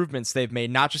improvements they've made,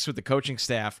 not just with the coaching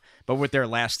staff, but with their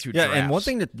last two drafts. And one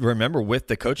thing to remember with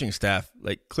the coaching staff,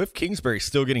 like Cliff Kingsbury's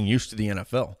still getting used to the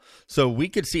NFL. So we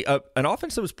could see an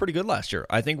offense that was pretty good last year.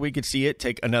 I think we could see it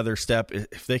take another step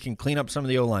if they can clean up some of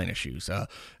the O-line issues.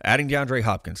 Adding DeAndre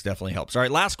Hopkins definitely helps. All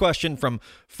right, last question from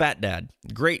Fat Dad.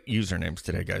 Great usernames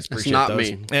today, guys. Appreciate not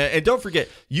those. me. And don't forget,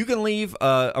 you can leave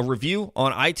a review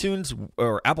on iTunes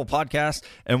or Apple Podcasts,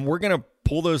 and we're going to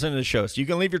pull those into the show. So you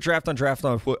can leave your draft on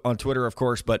Twitter, of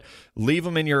course, but leave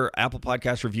them in your Apple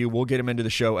Podcast review. We'll get them into the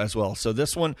show as well. So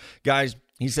this one, guys,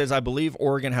 he says, I believe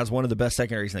Oregon has one of the best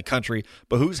secondaries in the country,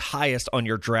 but who's highest on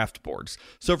your draft boards?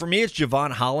 So for me, it's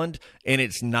Javon Holland, and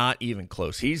it's not even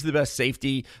close. He's the best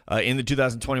safety in the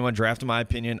 2021 draft, in my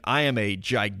opinion. I am a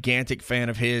gigantic fan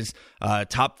of his,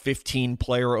 top 15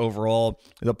 player overall.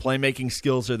 The playmaking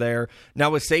skills are there. Now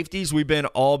with safeties, we've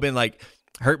all been like,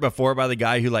 hurt before by the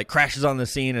guy who like crashes on the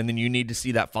scene, and then you need to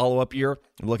see that follow-up year.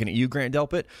 I'm looking at you, Grant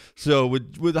Delpit. So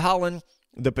with Holland,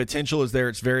 the potential is there.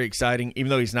 It's very exciting, even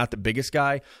though he's not the biggest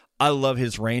guy. I love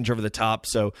his range over the top.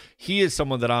 So he is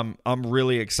someone that I'm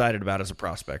really excited about as a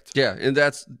prospect. Yeah, and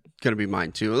that's going to be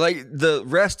mine too. Like the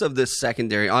rest of this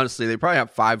secondary, honestly, they probably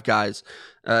have 5 guys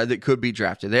that could be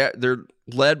drafted. They're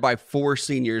led by 4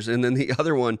 seniors, and then the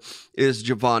other one is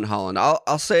Javon Holland.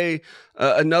 I'll say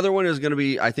another one is going to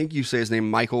be, I think you say his name,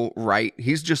 Michael Wright.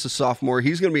 He's just a sophomore.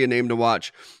 He's going to be a name to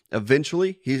watch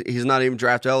eventually. He's not even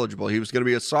draft eligible. He was going to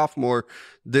be a sophomore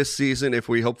this season if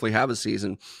we hopefully have a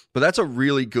season. But that's a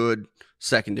really good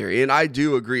secondary, and I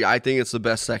do agree. I think it's the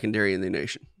best secondary in the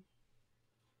nation.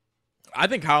 I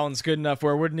think Holland's good enough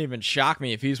where it wouldn't even shock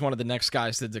me if he's one of the next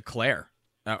guys to declare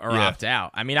or opt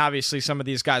out. I mean, obviously some of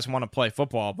these guys want to play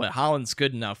football, but Holland's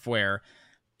good enough where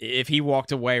if he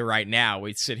walked away right now,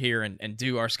 we'd sit here and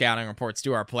do our scouting reports,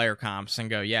 do our player comps, and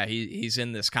go, yeah, he's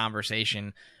in this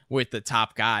conversation with the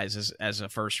top guys as a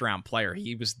first-round player.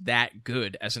 He was that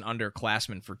good as an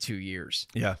underclassman for 2 years.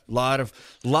 Yeah, a lot of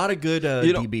good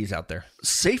DBs out there.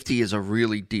 Safety is a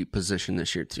really deep position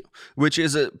this year too, which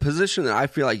is a position that I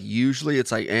feel like usually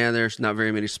it's like, there's not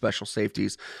very many special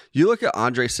safeties. You look at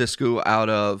Andre Sisku out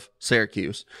of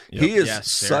Syracuse. Yep. He is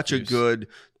such a good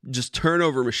just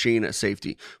turnover machine at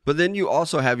safety. But then you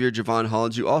also have your Javon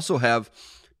Hollands. You also have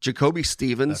Jacoby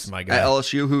Stevens at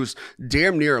LSU, who's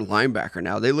damn near a linebacker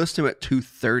now. They list him at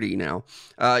 230 now.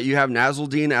 You have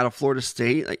Nasruddin out of Florida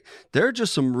State. Like, there are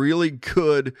just some really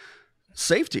good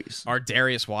safeties.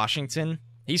 Darius Washington.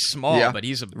 He's small, but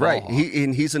he's a ball. Right.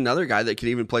 He's another guy that can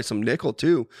even play some nickel,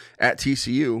 too, at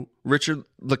TCU. Richard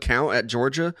LeCount at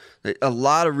Georgia. A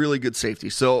lot of really good safety.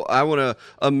 So I want to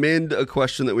amend a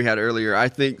question that we had earlier. I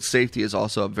think safety is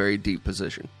also a very deep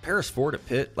position. Paris Ford at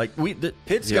Pitt.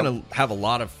 Pitt's going to have a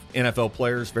lot of NFL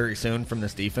players very soon from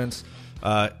this defense.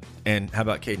 And how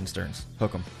about Caden Stearns?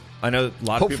 Hook him. I know a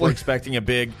lot of people are expecting a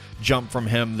big jump from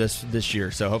him this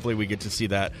year, so hopefully we get to see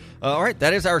that. All right,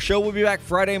 that is our show. We'll be back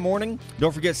Friday morning.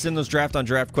 Don't forget to send those draft on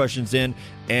draft questions in,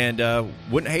 and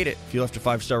wouldn't hate it if you left a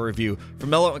 5-star review. From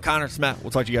Mello and Connor, it's Matt.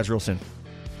 We'll talk to you guys real soon.